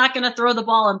 He's not going to throw the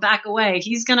ball and back away.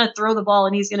 He's going to throw the ball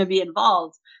and he's going to be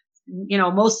involved, you know,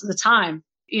 most of the time.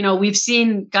 You know, we've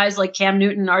seen guys like Cam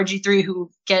Newton, RG3, who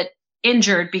get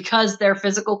injured because they're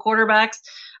physical quarterbacks.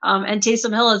 And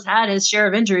Taysom Hill has had his share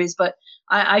of injuries, but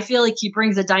I feel like he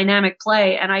brings a dynamic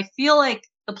play. And I feel like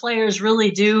the players really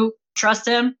do trust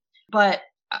him. But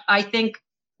I think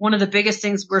one of the biggest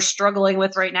things we're struggling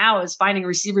with right now is finding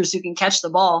receivers who can catch the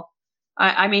ball.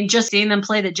 I mean, just seeing them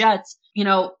play the Jets, you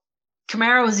know,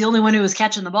 Kamara was the only one who was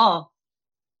catching the ball.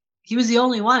 He was the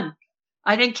only one.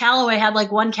 I think Callaway had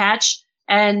like one catch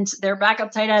and their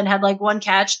backup tight end had like one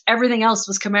catch. Everything else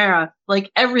was Kamara. Like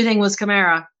everything was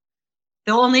Kamara.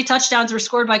 The only touchdowns were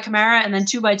scored by Kamara and then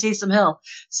 2 by Taysom Hill.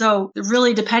 So they're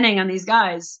really depending on these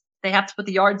guys. They have to put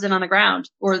the yards in on the ground,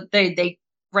 or they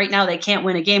right now they can't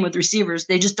win a game with receivers.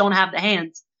 They just don't have the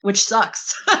hands, which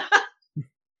sucks.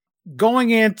 Going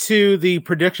into the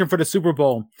prediction for the Super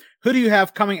Bowl, who do you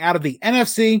have coming out of the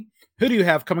NFC? Who do you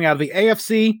have coming out of the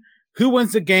AFC? Who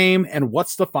wins the game, and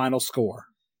what's the final score?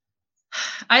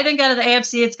 I think out of the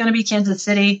AFC, it's going to be Kansas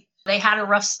City. They had a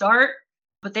rough start,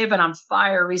 but they've been on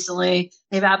fire recently.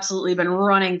 They've absolutely been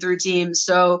running through teams.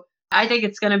 So I think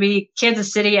it's going to be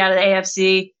Kansas City out of the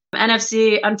AFC.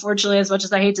 NFC, unfortunately, as much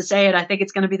as I hate to say it, I think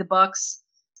it's going to be the Bucs.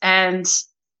 And,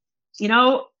 you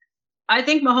know, I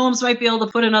think Mahomes might be able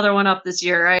to put another one up this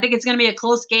year. I think it's going to be a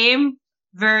close game,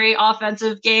 very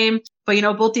offensive game. But, you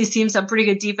know, both these teams have pretty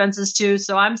good defenses, too.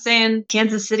 So I'm saying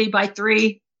Kansas City by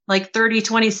 3, like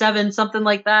 30-27, something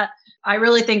like that. I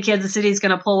really think Kansas City is going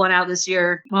to pull one out this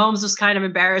year. Mahomes was kind of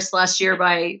embarrassed last year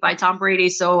by Tom Brady,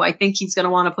 so I think he's going to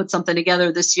want to put something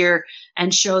together this year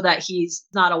and show that he's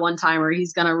not a one-timer.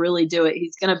 He's going to really do it.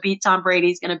 He's going to beat Tom Brady.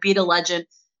 He's going to beat a legend,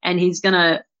 and he's going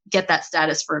to get that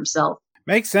status for himself.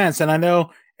 Makes sense, and I know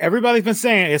everybody's been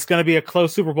saying it's going to be a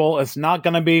close Super Bowl. It's not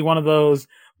going to be one of those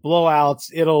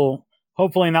blowouts. It'll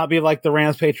hopefully not be like the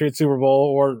Rams-Patriots Super Bowl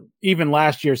or even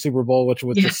last year's Super Bowl, which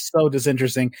was just so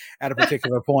disinteresting at a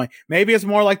particular point. Maybe it's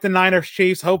more like the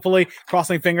Niners-Chiefs, hopefully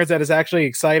crossing fingers that it's actually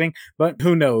exciting, but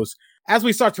who knows? As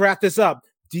we start to wrap this up,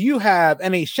 do you have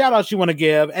any shout-outs you want to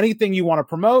give, anything you want to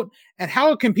promote, and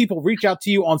how can people reach out to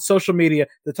you on social media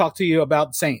to talk to you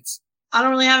about Saints? I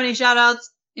don't really have any shout-outs.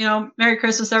 You know, Merry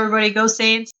Christmas, everybody. Go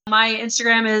Saints. My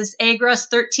Instagram is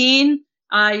agrus13.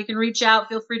 You can reach out.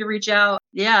 Feel free to reach out.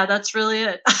 Yeah, that's really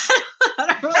it.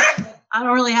 I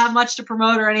don't really have much to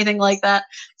promote or anything like that.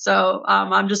 So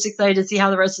I'm just excited to see how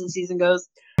the rest of the season goes.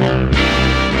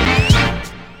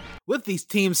 With these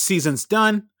teams' seasons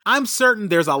done, I'm certain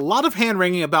there's a lot of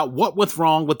hand-wringing about what went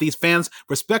wrong with these fans'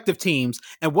 respective teams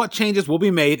and what changes will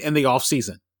be made in the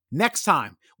offseason. Next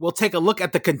time, we'll take a look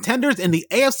at the contenders in the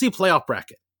AFC playoff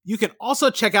bracket. You can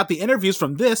also check out the interviews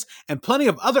from this and plenty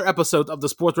of other episodes of the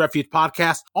Sports Refuge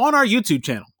podcast on our YouTube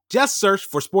channel. Just search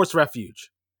for Sports Refuge.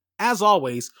 As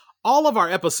always, all of our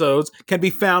episodes can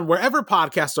be found wherever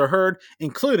podcasts are heard,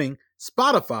 including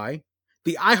Spotify,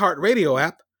 the iHeartRadio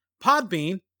app,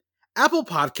 Podbean, Apple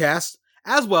Podcasts,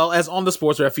 as well as on the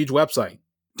Sports Refuge website.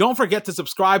 Don't forget to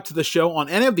subscribe to the show on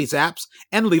any of these apps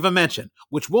and leave a mention,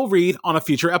 which we'll read on a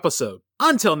future episode.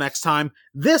 Until next time,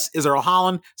 this is Earl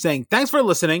Holland saying thanks for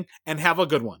listening and have a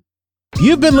good one.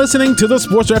 You've been listening to the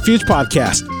Sports Refuge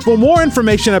podcast. For more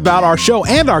information about our show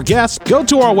and our guests, go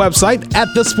to our website at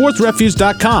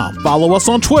thesportsrefuge.com. Follow us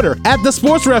on Twitter at The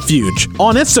Sports Refuge,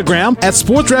 on Instagram at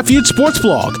Sports Refuge Sports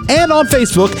Blog, and on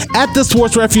Facebook at The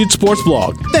Sports Refuge Sports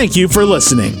Blog. Thank you for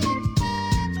listening.